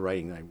I started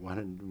writing. I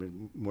wanted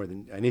more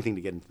than anything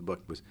to get into the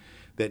book, was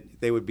that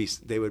they would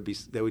get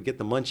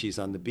the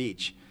munchies on the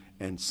beach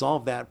and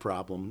solve that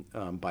problem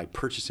by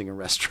purchasing a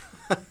restaurant,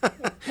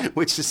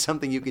 which is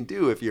something you can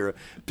do if you're a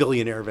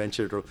billionaire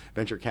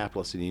venture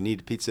capitalist and you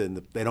need pizza and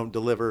they don't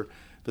deliver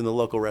from the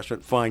local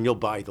restaurant. Fine, you'll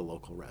buy the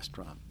local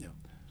restaurant. Yeah.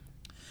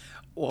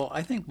 Well,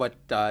 I think what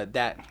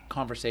that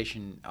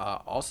conversation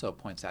also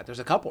points out, there's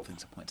a couple of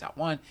things it points out.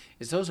 One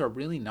is those are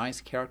really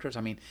nice characters.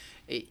 I mean,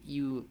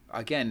 the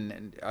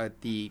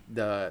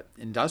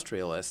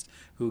industrialist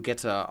who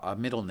gets a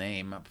middle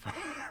name.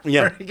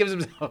 Yeah. He gives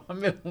himself a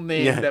middle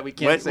name that we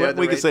can't say.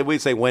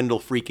 We'd say Wendell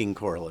freaking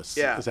Corliss.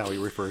 Yeah. Is how he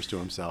refers to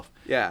himself.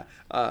 Yeah.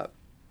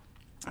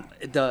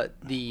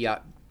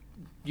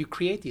 You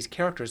create these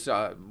characters.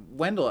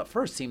 Wendell at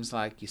first seems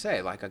like you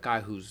say, like a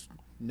guy who's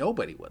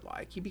nobody would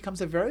like. He becomes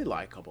a very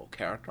likable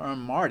character.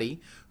 And Marty,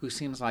 who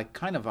seems like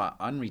kind of an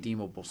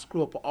unredeemable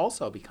screw-up,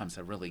 also becomes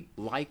a really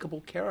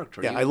likable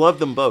character. Yeah, I love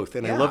them both,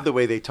 and I love the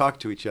way they talk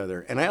to each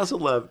other. And I also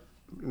love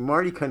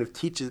Marty kind of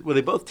teaches, well,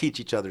 they both teach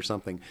each other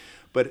something.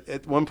 But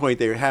at one point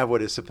they have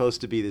what is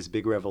supposed to be this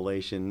big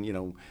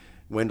revelation,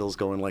 Wendell's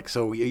going like,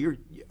 so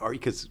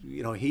because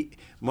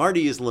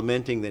Marty is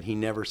lamenting that he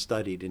never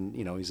studied and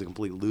he's a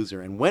complete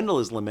loser, and Wendell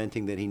is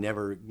lamenting that he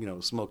never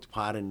smoked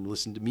pot and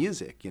listened to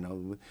music,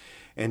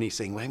 and he's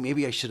saying, well,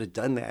 maybe I should have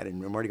done that,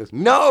 and Marty goes,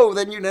 no,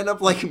 then you'd end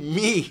up like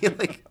me,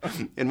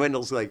 and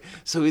Wendell's like,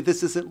 so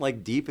this isn't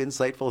like deep,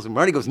 insightful, and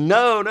Marty goes,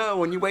 no,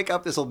 when you wake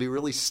up this will be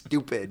really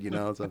stupid,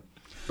 so.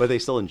 But they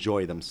still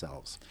enjoy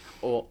themselves.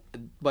 Well,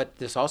 but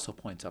this also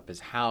points up is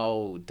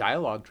how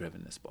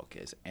dialogue-driven this book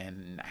is,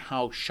 and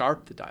how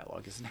sharp the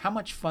dialogue is, and how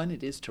much fun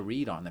it is to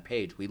read on the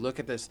page. We look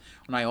at this,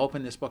 when I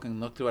open this book and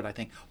look through it, I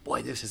think,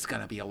 boy, this is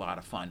going to be a lot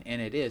of fun,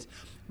 and it is.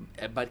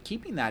 But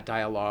keeping that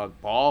dialogue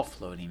ball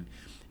floating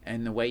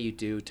and the way you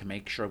do to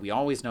make sure we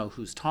always know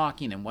who's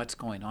talking and what's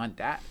going on,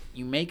 that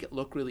you make it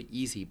look really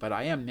easy, but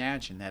I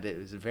imagine that it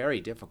is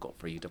very difficult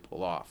for you to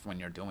pull off when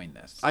you're doing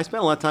this. I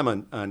spend a lot of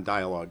time on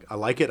dialogue. I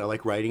like it. I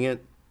like writing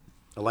it.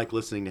 I like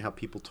listening to how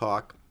people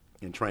talk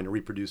and trying to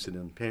reproduce it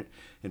in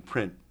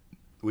print,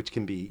 which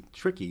can be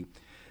tricky.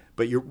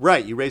 But you're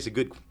right. You raise a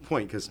good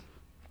point, because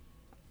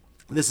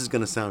this is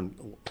going to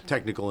sound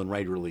technical and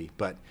writerly,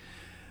 but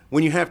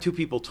when you have two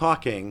people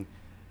talking,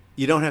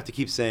 you don't have to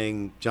keep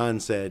saying, John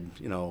said,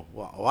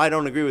 well, I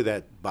don't agree with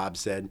that, Bob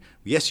said.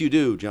 Yes, you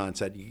do, John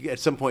said. At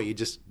some point, you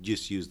just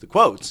use the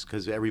quotes,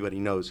 because everybody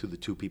knows who the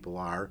two people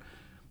are.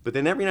 But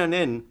then every now and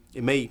then,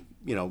 it may,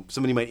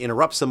 somebody might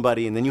interrupt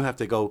somebody, and then you have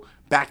to go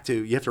back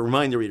to, you have to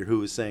remind the reader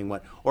who is saying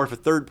what. Or if a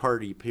third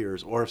party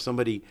appears, or if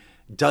somebody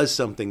does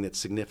something that's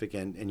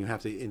significant, and you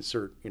have to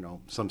insert,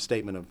 some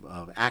statement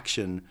of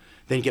action,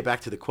 then you get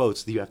back to the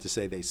quotes that you have to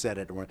say they said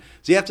it. So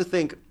you have to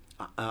think...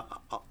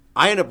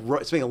 I end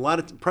up spending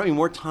probably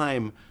more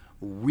time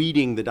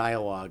reading the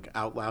dialogue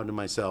out loud to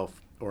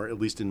myself, or at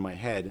least in my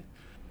head,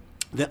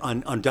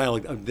 on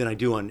dialogue than I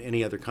do on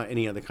any other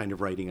kind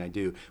of writing I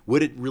do.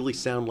 Would it really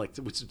sound like?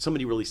 Would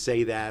somebody really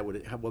say that?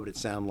 What would it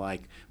sound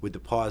like? Would the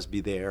pause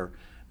be there?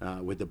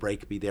 Would the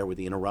break be there? Would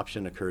the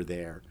interruption occur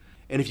there?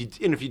 And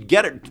if you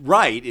get it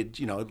right,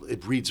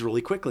 it reads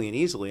really quickly and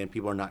easily, and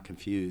people are not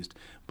confused.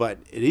 But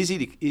it's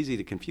easy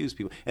to confuse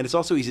people, and it's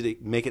also easy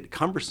to make it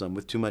cumbersome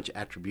with too much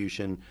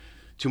attribution,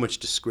 too much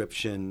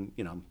description.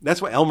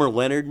 That's why Elmer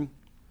Leonard.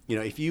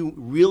 If you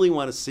really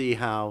want to see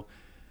how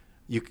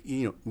you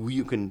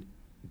can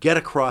get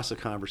across a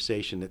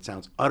conversation that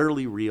sounds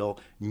utterly real,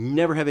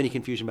 never have any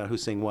confusion about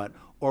who's saying what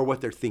or what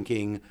they're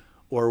thinking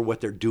or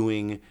what they're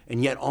doing,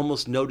 and yet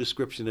almost no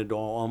description at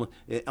all.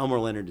 Elmer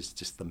Leonard is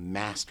just the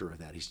master of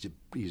that.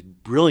 He's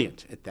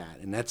brilliant at that,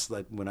 and that's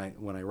like when I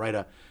write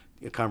a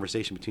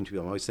conversation between two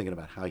people, I'm always thinking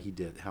about how he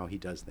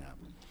does that.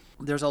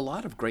 There's a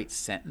lot of great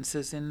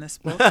sentences in this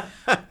book.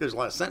 There's a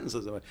lot of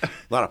sentences, a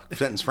lot of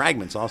sentence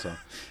fragments also.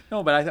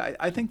 No, but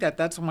I think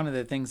that's one of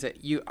the things that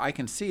I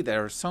can see.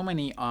 There are so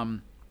many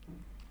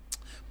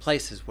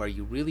places where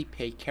you really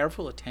pay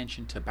careful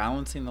attention to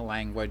balancing the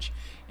language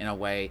in a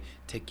way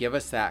to give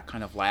us that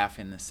kind of laugh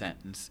in the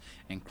sentence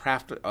and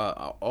craft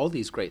all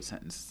these great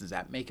sentences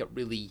that make it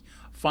really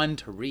fun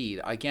to read.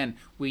 Again,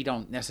 we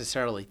don't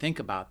necessarily think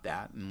about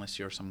that unless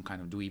you're some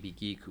kind of dweeby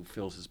geek who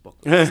fills his book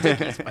with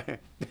stickies. But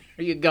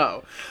there you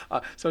go.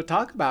 So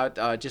talk about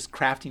just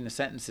crafting the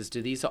sentences.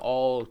 Do these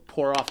all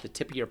pour off the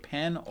tip of your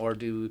pen, or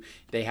do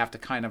you have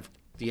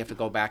to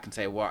go back and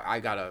say, well, I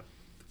gotta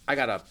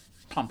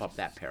pump up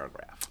that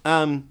paragraph?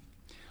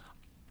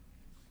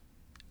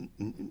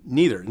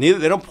 Neither.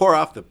 They don't pour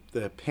off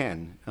the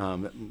pen.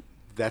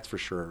 That's for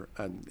sure.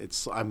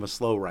 I'm a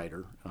slow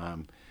writer,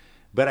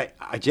 but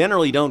I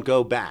generally don't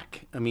go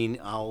back. I mean,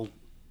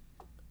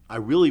 I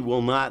really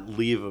will not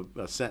leave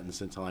a sentence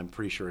until I'm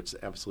pretty sure it's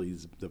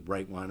absolutely the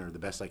right one or the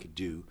best I could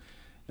do.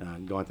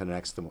 Go on to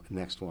the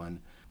next one.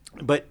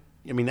 But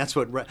I mean, that's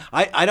what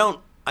I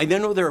don't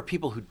know. There are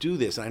people who do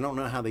this, and I don't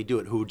know how they do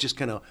it. Who just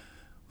kind of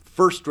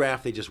first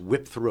draft, they just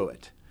whip through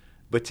it.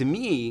 But to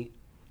me,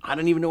 I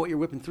don't even know what you're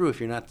whipping through if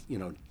you're not,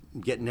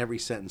 getting every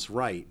sentence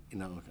right.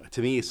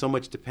 To me, so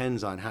much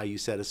depends on how you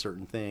said a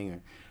certain thing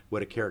or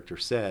what a character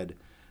said.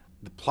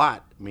 The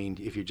plot, I mean,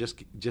 if you're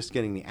just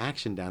getting the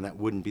action down, that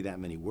wouldn't be that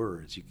many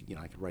words.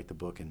 I could write the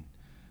book in,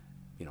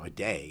 a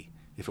day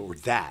if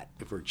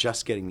we're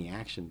just getting the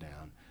action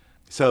down.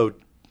 So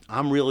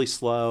I'm really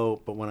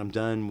slow, but when I'm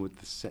done with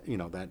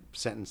that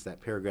sentence,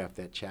 that paragraph,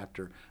 that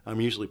chapter,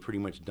 I'm usually pretty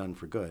much done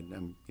for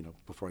good.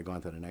 Before I go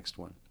on to the next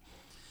one.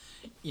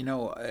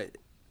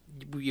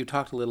 You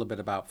talked a little bit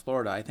about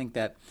Florida. I think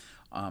that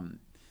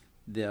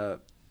the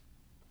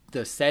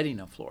setting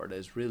of Florida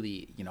is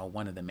really,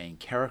 one of the main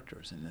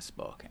characters in this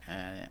book,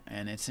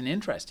 and it's an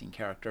interesting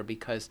character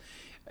because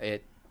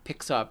it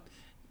picks up.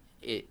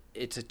 It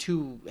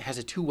has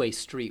a two-way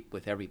street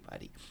with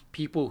everybody.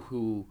 People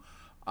who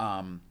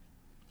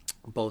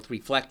both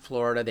reflect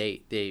Florida,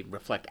 they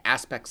reflect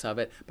aspects of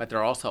it, but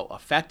they're also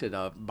affected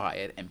by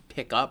it and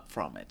pick up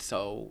from it.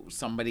 So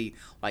somebody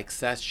like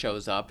Seth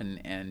shows up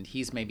and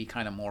he's maybe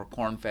kind of more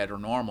corn-fed or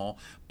normal,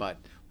 but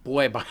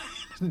boy,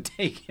 it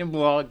take him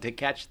long to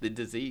catch the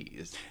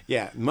disease.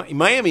 Yeah,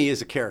 Miami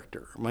is a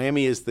character.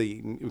 Miami is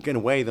in a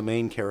way, the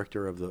main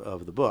character of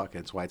the book.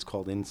 That's why it's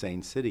called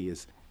Insane City.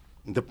 Is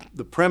the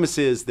premise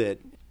is that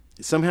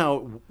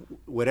somehow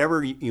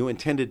whatever you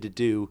intended to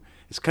do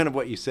is kind of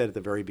what you said at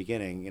the very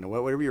beginning.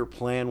 Whatever your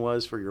plan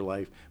was for your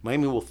life,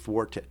 Miami will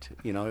thwart it.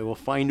 It will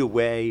find a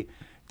way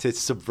to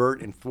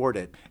subvert and thwart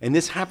it. And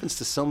this happens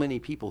to so many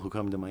people who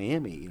come to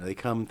Miami. They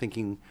come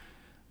thinking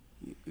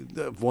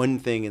of one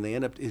thing and they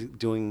end up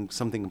doing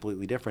something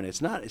completely different.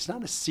 It's not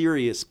a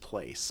serious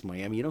place,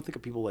 Miami. You don't think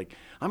of people like,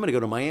 I'm going to go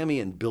to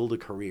Miami and build a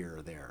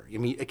career there. I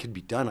mean, it could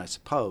be done, I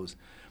suppose.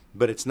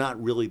 But it's not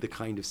really the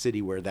kind of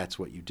city where that's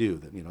what you do.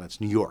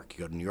 That's New York.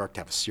 You go to New York to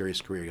have a serious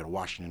career. You go to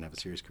Washington to have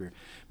a serious career.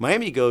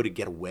 Miami, you go to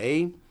get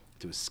away,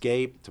 to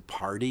escape, to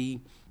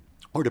party,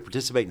 or to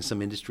participate in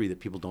some industry that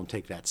people don't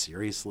take that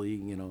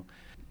seriously.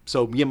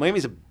 So yeah,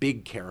 Miami's a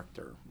big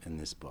character in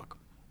this book.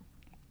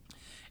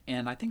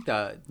 And I think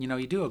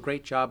you do a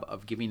great job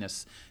of giving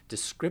us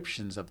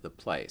descriptions of the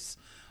place.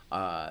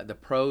 The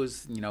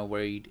prose,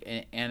 where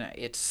and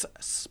it's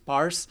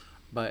sparse,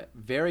 but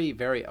very,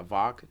 very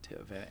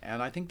evocative.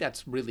 And I think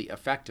that's really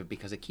effective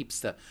because it keeps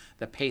the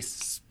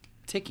pace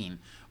ticking.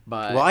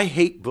 But I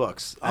hate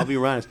books. I'll be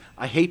honest.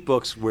 I hate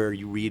books where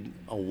you read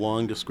a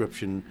long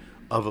description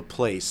of a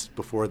place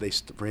before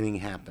anything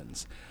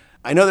happens.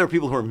 I know there are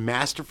people who are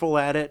masterful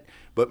at it,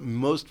 but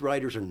most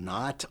writers are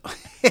not.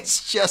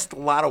 It's just a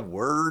lot of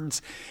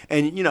words.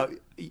 And,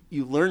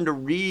 you learn to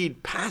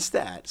read past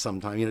that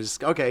sometimes.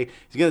 Just, okay,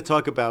 he's going to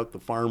talk about the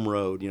farm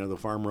road, the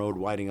farm road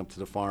winding up to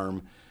the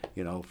farm,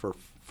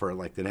 for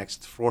like the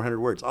next 400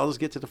 words. I'll just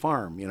get to the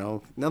farm,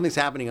 Nothing's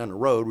happening on the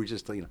road. We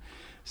just,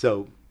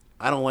 So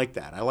I don't like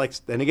that.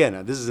 And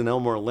again, this is an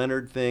Elmore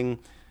Leonard thing.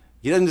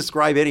 He doesn't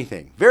describe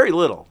anything. Very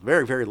little.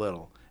 Very, very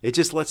little. It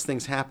just lets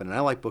things happen. And I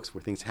like books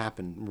where things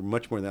happen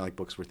much more than I like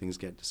books where things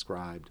get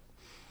described.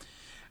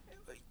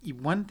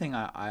 One thing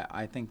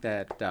I think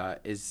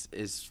that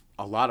is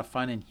a lot of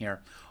fun in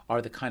here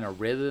are the kind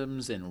of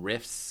rhythms and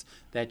riffs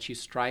that you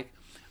strike.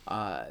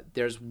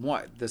 There's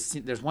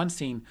one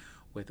scene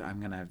with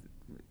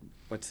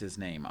what's his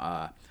name,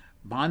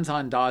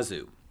 Bonzon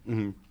Dazu,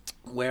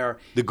 where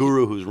the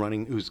guru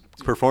who's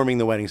performing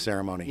the wedding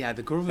ceremony. Yeah,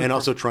 the guru, and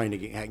also trying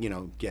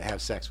to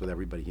have sex with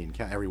everybody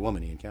every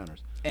woman he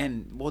encounters.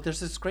 And there's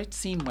this great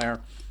scene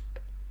where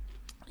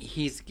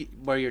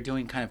you're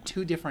doing kind of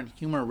two different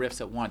humor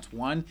riffs at once.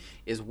 One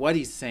is what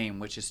he's saying,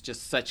 which is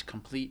just such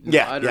complete and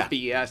utter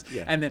BS.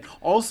 Yeah. And then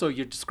also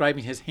you're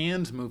describing his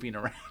hands moving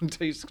around. So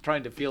he's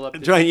trying to feel up.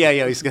 He's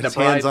got his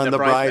hands on the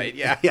bride.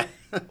 Yeah.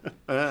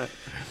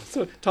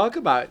 So talk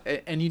about,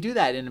 and you do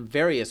that in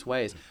various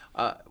ways.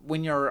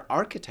 When you're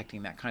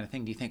architecting that kind of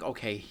thing, do you think,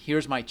 okay,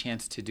 here's my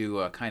chance to do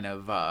a kind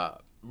of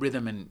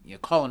rhythm and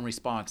call and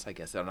response, I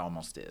guess that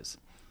almost is.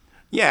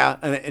 Yeah,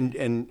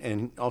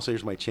 and also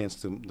here's my chance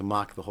to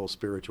mock the whole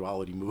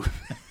spirituality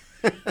movement.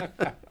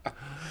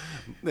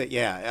 But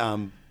yeah,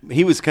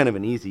 he was kind of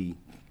an easy.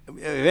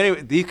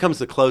 Anyway, he comes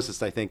the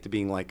closest, I think, to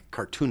being like a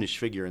cartoonish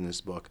figure in this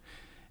book,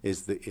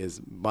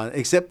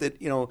 except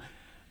that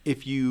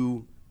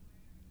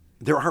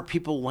there are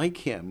people like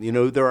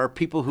him. There are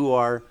people who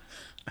are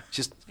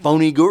just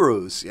phony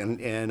gurus,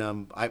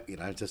 and I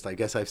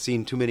guess I've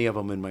seen too many of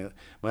them in my.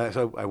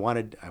 So I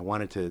wanted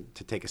to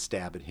take a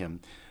stab at him.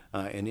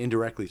 And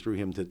indirectly through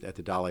him at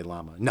the Dalai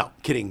Lama. No,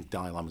 kidding.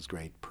 Dalai Lama's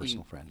great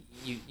personal friend.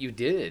 You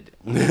did.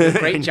 You did a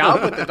great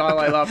job with the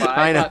Dalai Lama.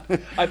 I know.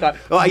 I thought.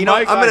 Well, I'm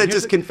going to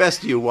just confess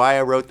to you why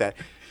I wrote that.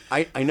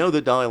 I know the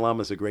Dalai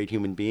Lama is a great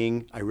human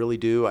being. I really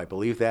do. I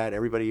believe that.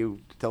 Everybody who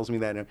tells me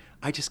that.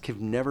 I just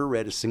have never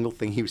read a single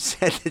thing he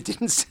said that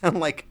didn't sound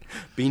like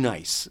be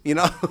nice.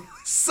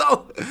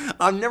 So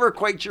I'm never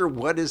quite sure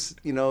what is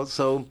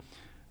so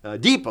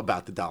deep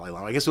about the Dalai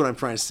Lama. I guess what I'm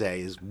trying to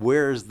say is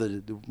where's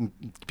the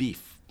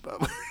beef?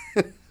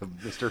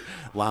 Mr.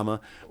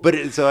 Lama.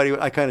 So anyway,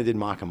 I kind of did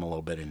mock him a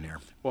little bit in there.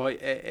 Well,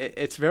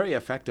 it's very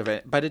effective,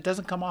 but it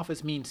doesn't come off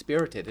as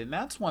mean-spirited. And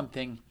that's one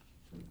thing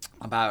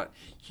about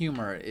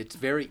humor. It's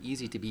very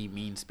easy to be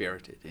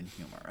mean-spirited in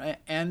humor.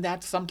 And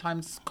that's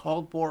sometimes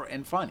called for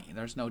and funny.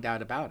 There's no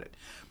doubt about it.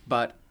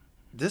 But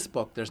this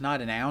book, there's not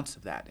an ounce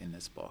of that in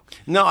this book.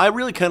 No, I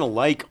really kind of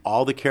like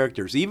all the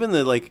characters. Even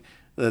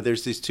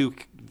there's these two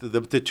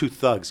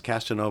thugs,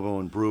 Casanova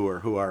and Brewer,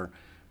 who are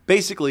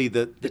basically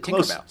the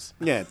Tinkerbells.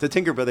 Yeah, the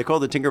Tinkerbell. They call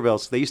the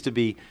Tinkerbells. They used to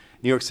be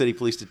New York City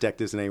police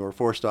detectives, and they were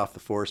forced off the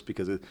force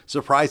because a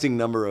surprising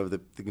number of the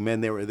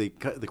men the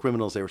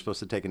criminals they were supposed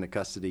to take into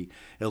custody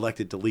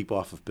elected to leap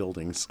off of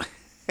buildings.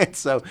 And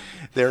so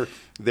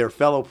their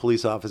fellow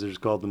police officers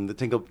called them the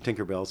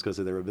Tinkerbells because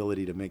of their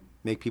ability to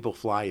make people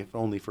fly, if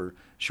only for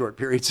short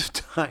periods of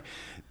time.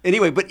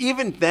 Anyway, but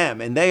even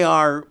them, and they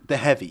are the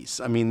heavies.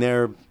 I mean,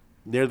 they're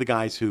the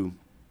guys who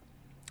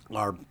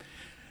are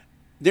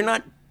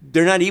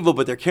they're not evil,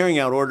 but they're carrying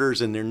out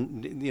orders,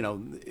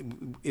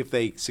 and if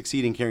they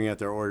succeed in carrying out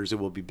their orders, it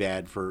will be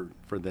bad for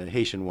the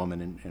Haitian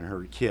woman and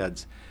her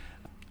kids.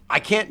 I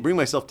can't bring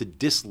myself to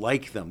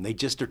dislike them. They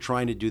just are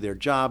trying to do their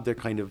job. They're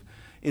kind of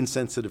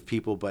insensitive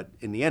people, but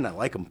in the end, I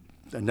like them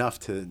enough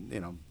to,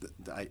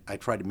 I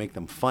try to make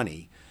them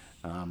funny.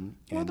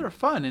 Well, they're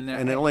fun.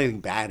 And the only thing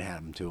bad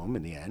happened to them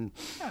in the end.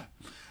 Yeah.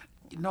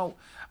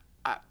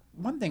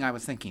 One thing I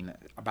was thinking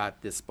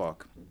about this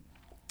book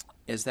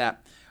is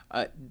that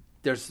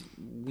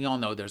we all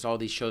know there's all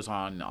these shows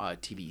on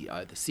TV,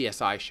 the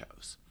CSI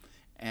shows.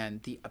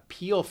 And the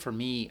appeal for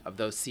me of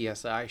those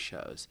CSI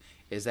shows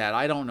is that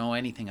I don't know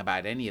anything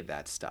about any of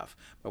that stuff.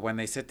 But when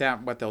they sit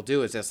down, what they'll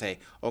do is they'll say,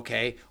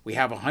 okay, we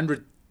have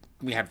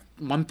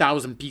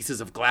 1,000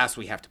 pieces of glass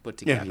we have to put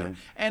together.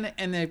 Yeah.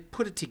 And they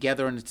put it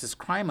together, and it's this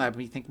crime lab,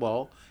 and you think,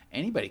 well,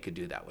 anybody could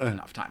do that with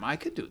enough time. I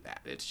could do that.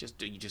 It's just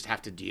you just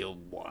have to deal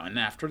one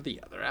after the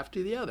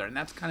other. And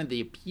that's kind of the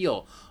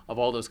appeal of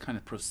all those kind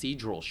of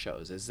procedural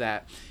shows, is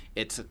that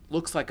it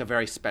looks like a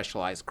very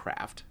specialized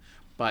craft,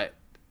 but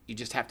you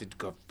just have to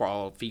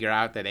figure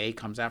out that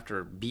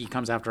B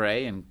comes after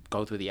A and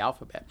go through the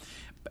alphabet.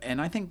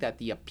 And I think that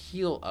the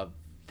appeal of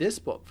this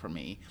book for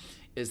me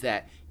is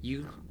that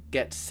you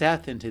get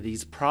Seth into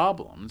these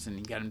problems, and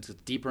you get into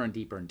deeper and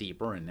deeper and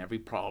deeper, and every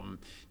time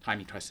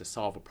he tries to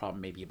solve a problem,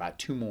 maybe about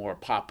two more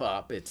pop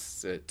up.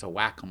 It's a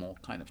whack-a-mole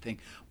kind of thing.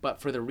 But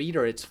for the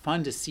reader, it's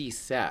fun to see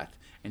Seth,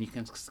 and you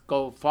can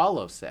go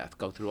follow Seth,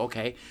 go through,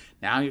 okay,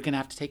 now you're going to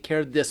have to take care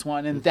of this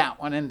one and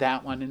that one and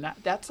that one. And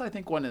that's, I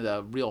think, one of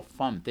the real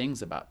fun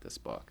things about this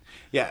book.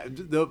 Yeah,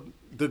 the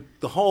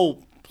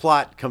whole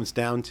plot comes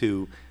down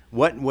to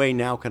what way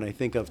now can I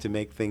think of to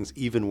make things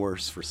even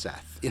worse for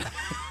Seth?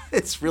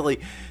 It's really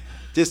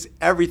just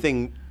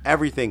everything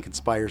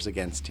conspires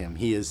against him.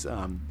 He is,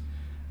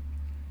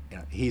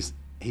 he's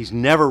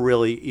never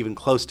really even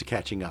close to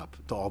catching up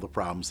to all the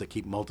problems that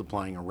keep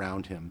multiplying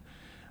around him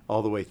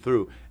all the way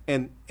through.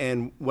 And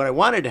what I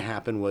wanted to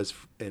happen was,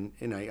 and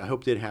I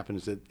hope did happen,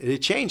 is that it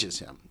changes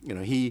him.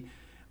 He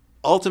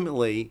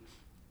ultimately,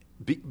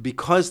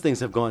 because things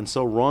have gone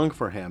so wrong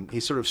for him,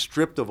 he's sort of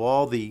stripped of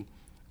all the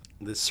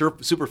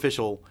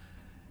superficial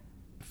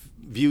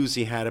views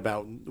he had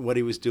about what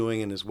he was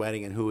doing in his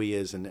wedding and who he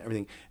is and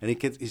everything. And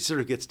he sort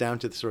of gets down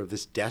to sort of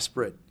this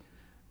desperate,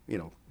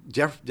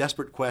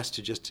 desperate quest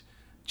to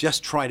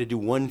just try to do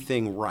one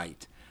thing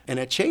right. And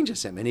it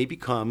changes him, and he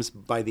becomes,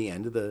 by the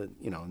end of the,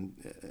 and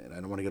I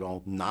don't want to get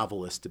all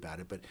novelist about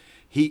it, but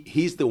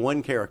he's the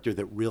one character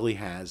that really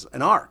has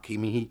an arc. I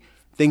mean,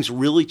 things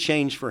really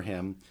change for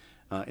him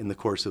in the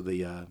course of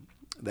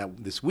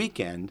this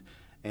weekend,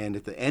 and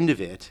at the end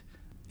of it,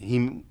 he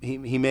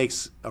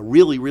makes a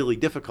really, really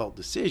difficult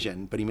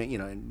decision, but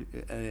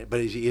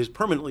he is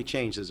permanently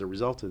changed as a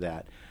result of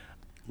that.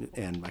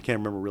 And I can't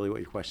remember really what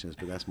your question is,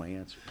 but that's my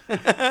answer.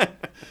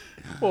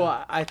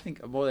 Well, I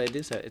think it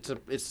is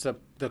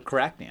the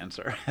correct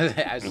answer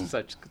as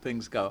such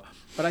things go.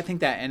 But I think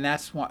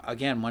that's one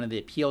of the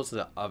appeals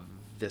of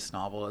this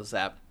novel is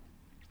that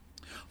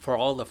for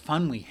all the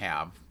fun we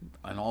have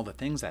and all the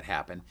things that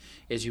happen,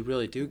 is you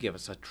really do give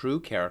us a true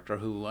character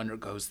who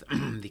undergoes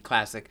the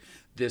classic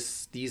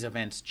these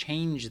events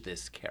change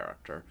this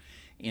character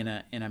in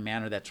a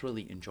manner that's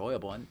really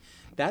enjoyable, and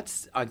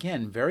that's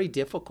again very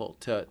difficult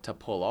to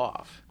pull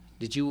off.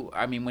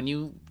 When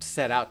you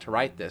set out to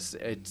write this,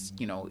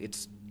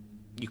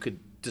 you could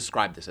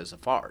describe this as a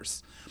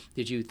farce.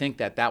 Did you think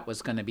that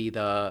was going to be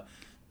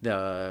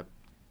the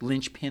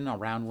linchpin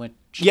around which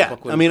the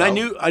book would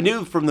go? I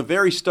knew from the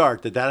very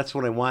start that's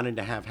what I wanted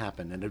to have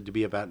happen, and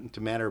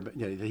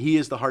that he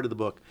is the heart of the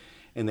book,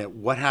 and that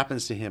what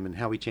happens to him and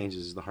how he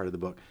changes is the heart of the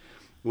book.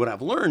 What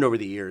I've learned over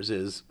the years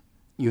is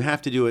you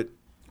have to do it,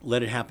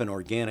 let it happen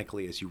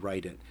organically as you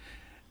write it.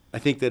 I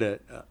think that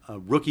a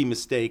rookie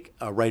mistake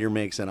a writer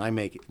makes, and I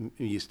make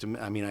used to.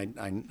 I mean,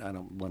 I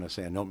don't want to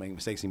say I don't make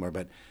mistakes anymore,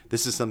 but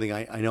this is something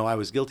I know I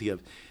was guilty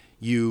of.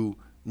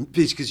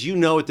 Because you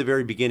know at the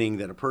very beginning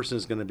that a person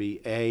is going to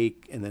be A,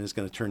 and then it's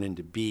going to turn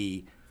into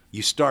B.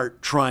 You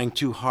start trying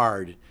too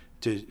hard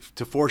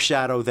to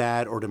foreshadow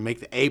that, or to make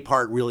the A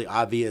part really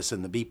obvious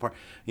and the B part,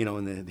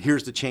 and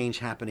here's the change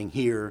happening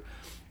here.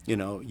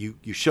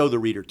 You show the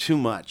reader too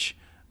much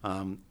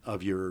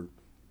of your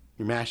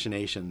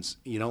machinations.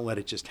 You don't let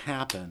it just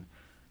happen,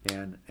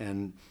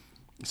 and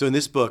so in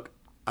this book,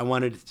 I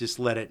wanted to just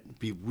let it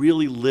be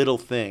really little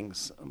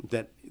things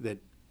that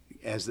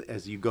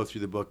as you go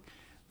through the book,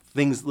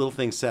 little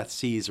things Seth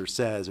sees or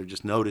says or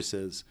just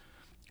notices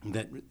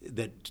that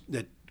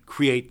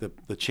create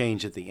the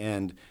change at the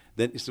end.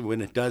 So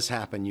when it does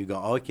happen, you go,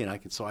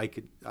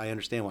 I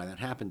understand why that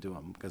happened to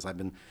him, because I've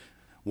been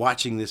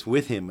watching this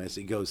with him as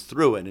he goes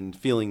through it and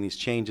feeling these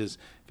changes,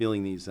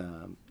 feeling these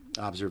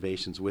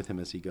observations with him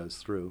as he goes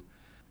through.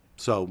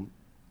 So,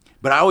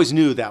 but I always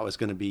knew that was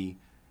going to be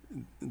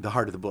the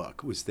heart of the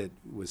book, was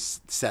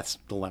Seth's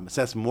dilemma,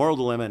 Seth's moral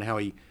dilemma, and how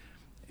he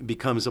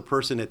becomes a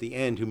person at the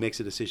end who makes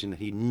a decision that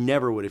he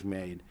never would have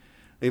made.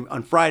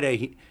 On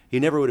Friday, he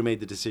never would have made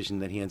the decision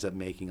that he ends up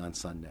making on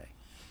Sunday.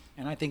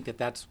 And I think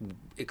that's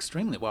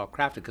extremely well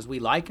crafted, because we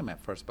like him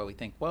at first, but we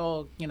think,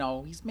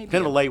 he's maybe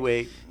kind of a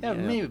lightweight,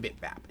 maybe a bit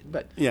vapid,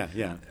 but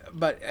yeah.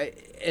 But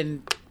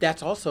and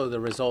that's also the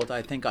result,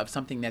 I think, of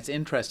something that's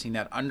interesting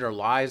that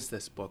underlies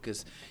this book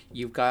is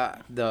you've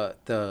got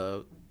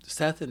the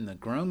Seth and the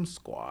Groom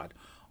Squad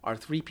are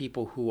three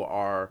people who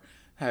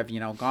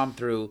have gone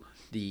through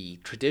the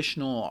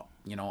traditional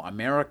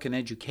American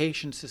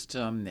education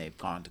system. They've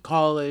gone to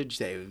college,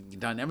 they've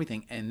done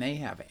everything, and they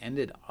have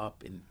ended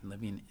up in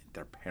living at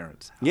their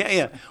parents' house.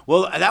 Yeah.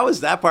 Well,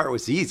 that part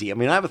was easy. I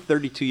mean, I have a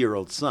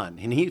 32-year-old son,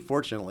 and he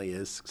fortunately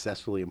is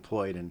successfully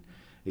employed and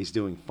he's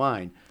doing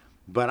fine.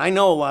 But I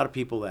know a lot of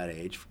people that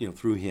age,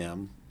 through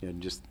him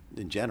and just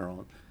in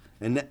general,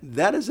 and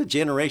that is a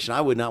generation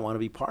I would not want to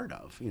be part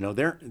of.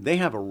 They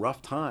have a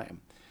rough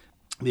time.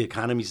 The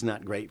economy's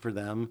not great for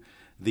them.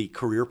 The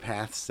career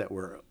paths that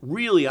were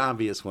really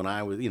obvious when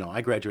I was, I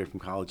graduated from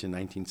college in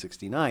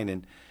 1969,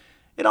 and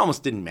it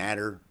almost didn't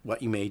matter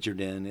what you majored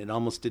in. It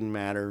almost didn't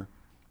matter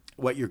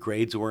what your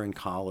grades were in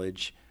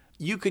college.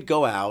 You could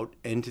go out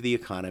into the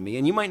economy,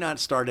 and you might not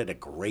start at a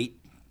great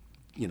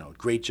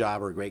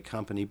job or a great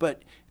company,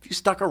 but if you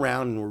stuck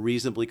around and were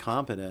reasonably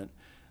competent,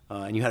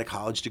 and you had a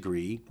college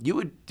degree, you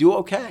would do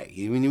okay.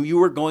 You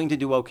were going to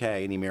do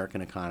okay in the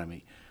American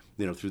economy.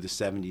 Through the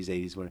 70s,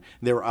 80s, whatever.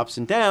 There were ups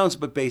and downs,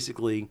 but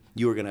basically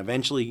you were going to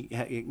eventually,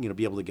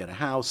 be able to get a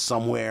house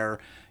somewhere.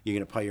 You're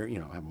going to pay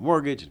have a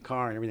mortgage and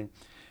car and everything.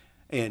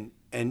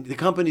 And the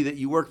company that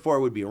you worked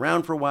for would be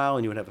around for a while,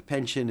 and you would have a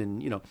pension,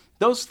 and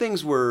those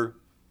things were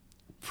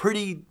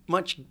pretty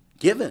much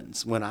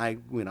givens when I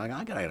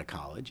got out of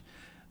college.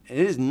 And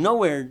it is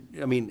nowhere.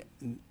 I mean,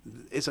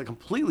 it's a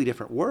completely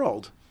different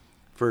world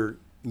for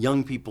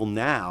young people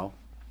now.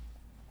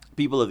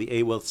 People of the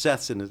age,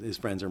 Seth and his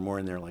friends are more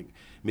in their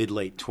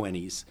mid-late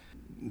 20s.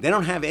 They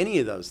don't have any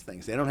of those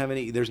things. They don't have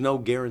any. There's no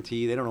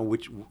guarantee. They don't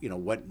know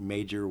what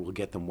major will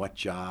get them what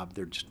job.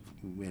 They're just,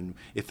 and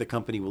if the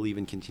company will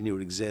even continue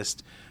to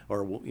exist,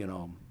 or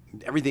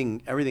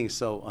everything is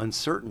so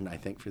uncertain, I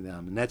think, for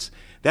them. And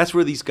that's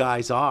where these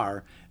guys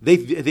are. They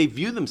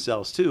view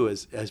themselves too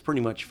as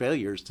pretty much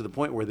failures, to the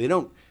point where they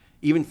don't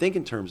even think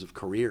in terms of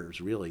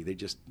careers. Really, they're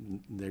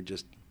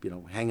just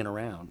hanging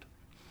around.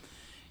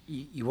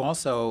 You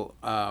also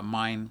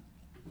mine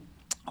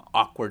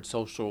awkward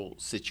social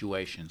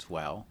situations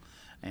well.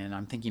 And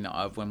I'm thinking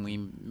of when we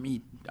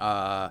meet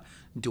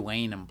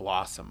Dwayne and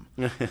Blossom.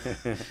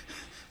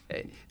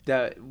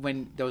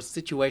 When those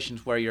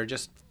situations where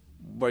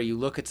you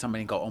look at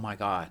somebody and go, oh my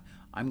God,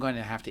 I'm going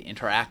to have to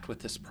interact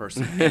with this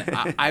person.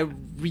 And I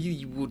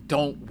really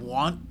don't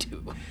want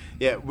to.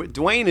 Yeah,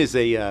 Dwayne is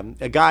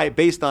a guy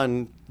based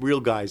on real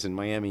guys in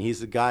Miami.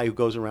 He's the guy who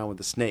goes around with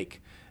a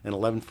snake, an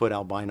 11-foot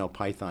albino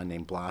python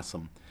named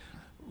Blossom,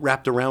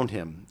 wrapped around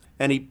him.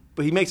 And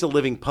he makes a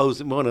living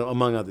posing,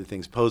 among other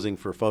things, posing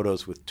for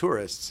photos with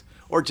tourists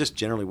or just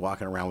generally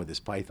walking around with this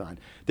python.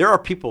 There are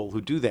people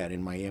who do that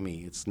in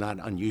Miami. It's not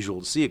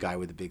unusual to see a guy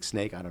with a big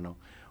snake. I don't know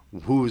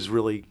who's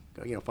really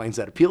finds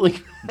that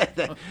appealing.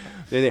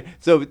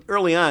 So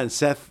early on,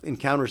 Seth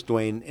encounters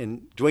Dwayne,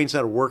 and Dwayne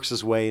sort of works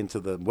his way into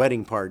the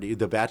wedding party,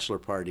 the bachelor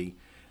party,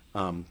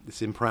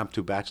 this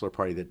impromptu bachelor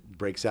party that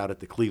breaks out at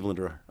the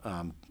Clevelander,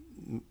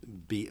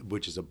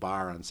 which is a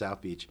bar on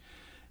South Beach.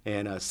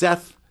 And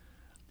Seth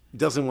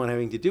doesn't want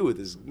anything to do with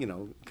this,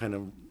 kind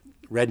of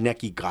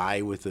rednecky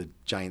guy with a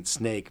giant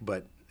snake.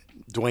 But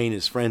Dwayne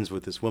is friends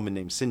with this woman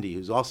named Cindy,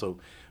 who's also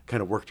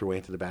kind of worked her way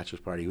into the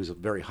bachelor's party, who's a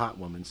very hot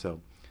woman.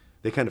 So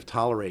they kind of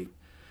tolerate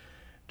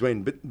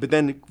Dwayne. But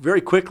then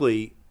very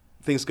quickly,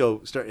 things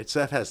start.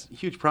 Seth has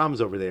huge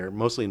problems over there,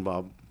 mostly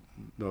involving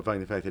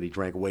the fact that he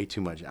drank way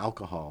too much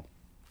alcohol.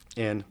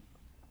 And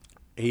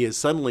he is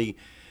suddenly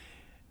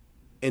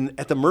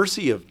at the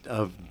mercy of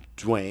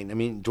Dwayne. I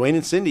mean, Dwayne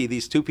and Cindy,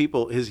 these two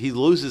people, he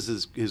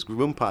loses his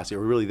groom posse,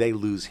 or really they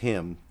lose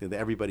him.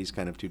 Everybody's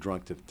kind of too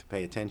drunk to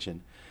pay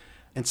attention.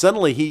 And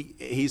suddenly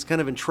he's kind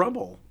of in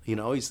trouble, he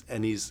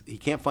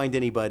can't find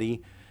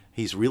anybody.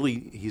 He's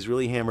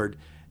really hammered,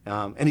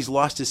 and he's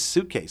lost his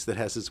suitcase that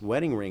has his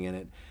wedding ring in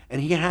it.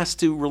 And he has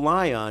to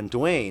rely on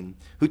Dwayne,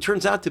 who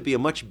turns out to be a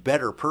much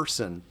better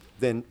person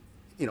than,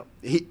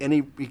 he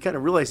kind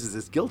of realizes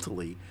this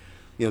guiltily.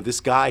 This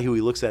guy who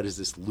he looks at as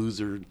this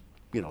loser,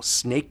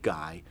 snake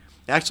guy,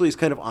 actually is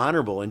kind of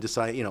honorable and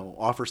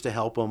offers to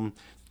help him,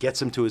 gets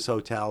him to his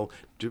hotel,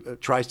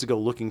 tries to go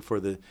looking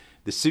for the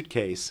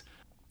suitcase.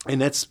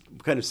 And that's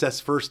kind of Seth's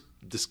first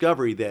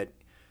discovery that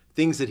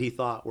things that he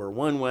thought were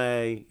one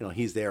way,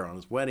 he's there on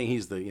his wedding,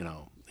 he's the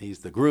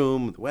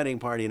groom, the wedding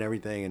party and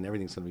everything's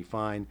going to be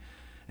fine.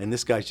 And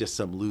this guy's just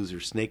some loser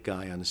snake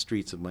guy on the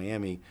streets of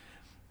Miami.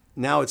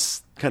 Now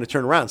it's kind of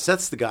turned around.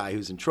 Seth's the guy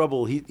who's in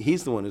trouble.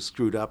 He's the one who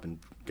screwed up and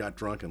got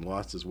drunk and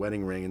lost his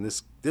wedding ring. And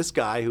this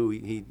guy who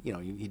he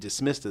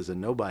dismissed as a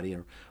nobody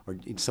or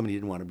somebody he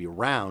didn't want to be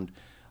around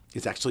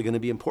is actually going to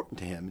be important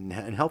to him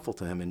and helpful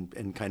to him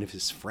and kind of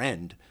his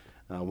friend.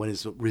 When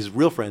his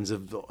real friends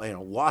have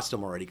lost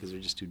him already because they're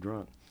just too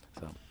drunk.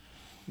 So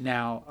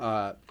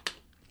now,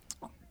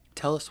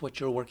 tell us what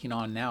you're working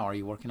on now. Are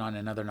you working on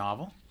another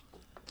novel?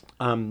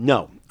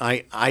 No,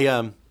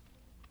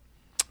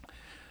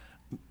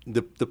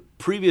 the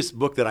previous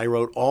book that I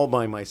wrote all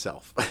by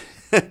myself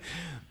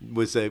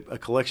was a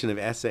collection of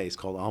essays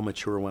called "I'll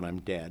Mature When I'm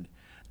Dead,"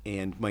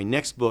 and my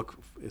next book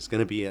is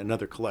going to be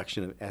another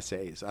collection of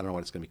essays. I don't know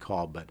what it's going to be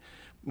called, but.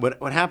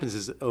 What happens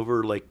is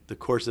over the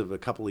course of a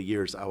couple of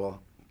years, I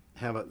will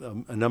have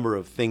a number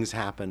of things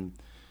happen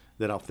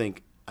that I'll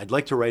think I'd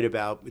like to write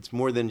about. It's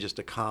more than just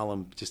a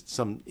column, just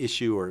some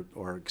issue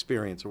or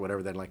experience or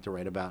whatever that I'd like to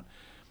write about.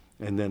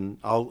 And then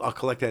I'll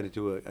collect that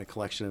into a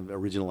collection of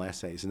original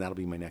essays, and that'll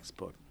be my next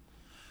book,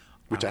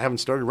 which I haven't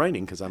started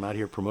writing because I'm out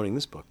here promoting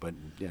this book. But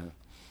yeah.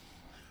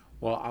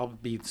 Well, I'll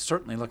be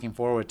certainly looking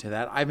forward to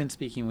that. I've been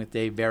speaking with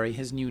Dave Barry.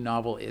 His new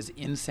novel is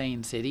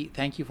Insane City.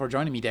 Thank you for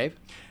joining me, Dave.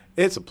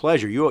 It's a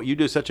pleasure. You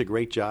do such a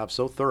great job,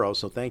 so thorough,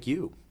 so thank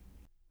you.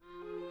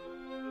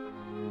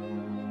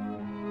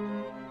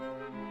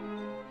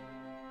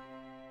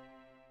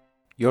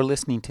 You're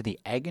listening to the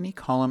Agony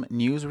Column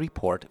News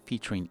Report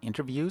featuring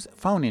interviews,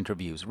 phone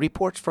interviews,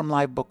 reports from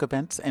live book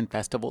events and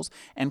festivals,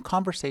 and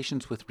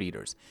conversations with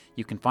readers.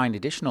 You can find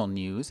additional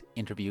news,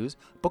 interviews,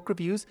 book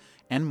reviews,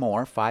 and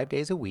more 5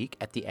 days a week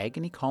at the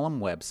Agony Column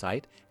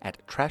website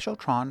at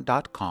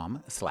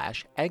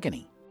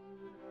trashotron.com/agony.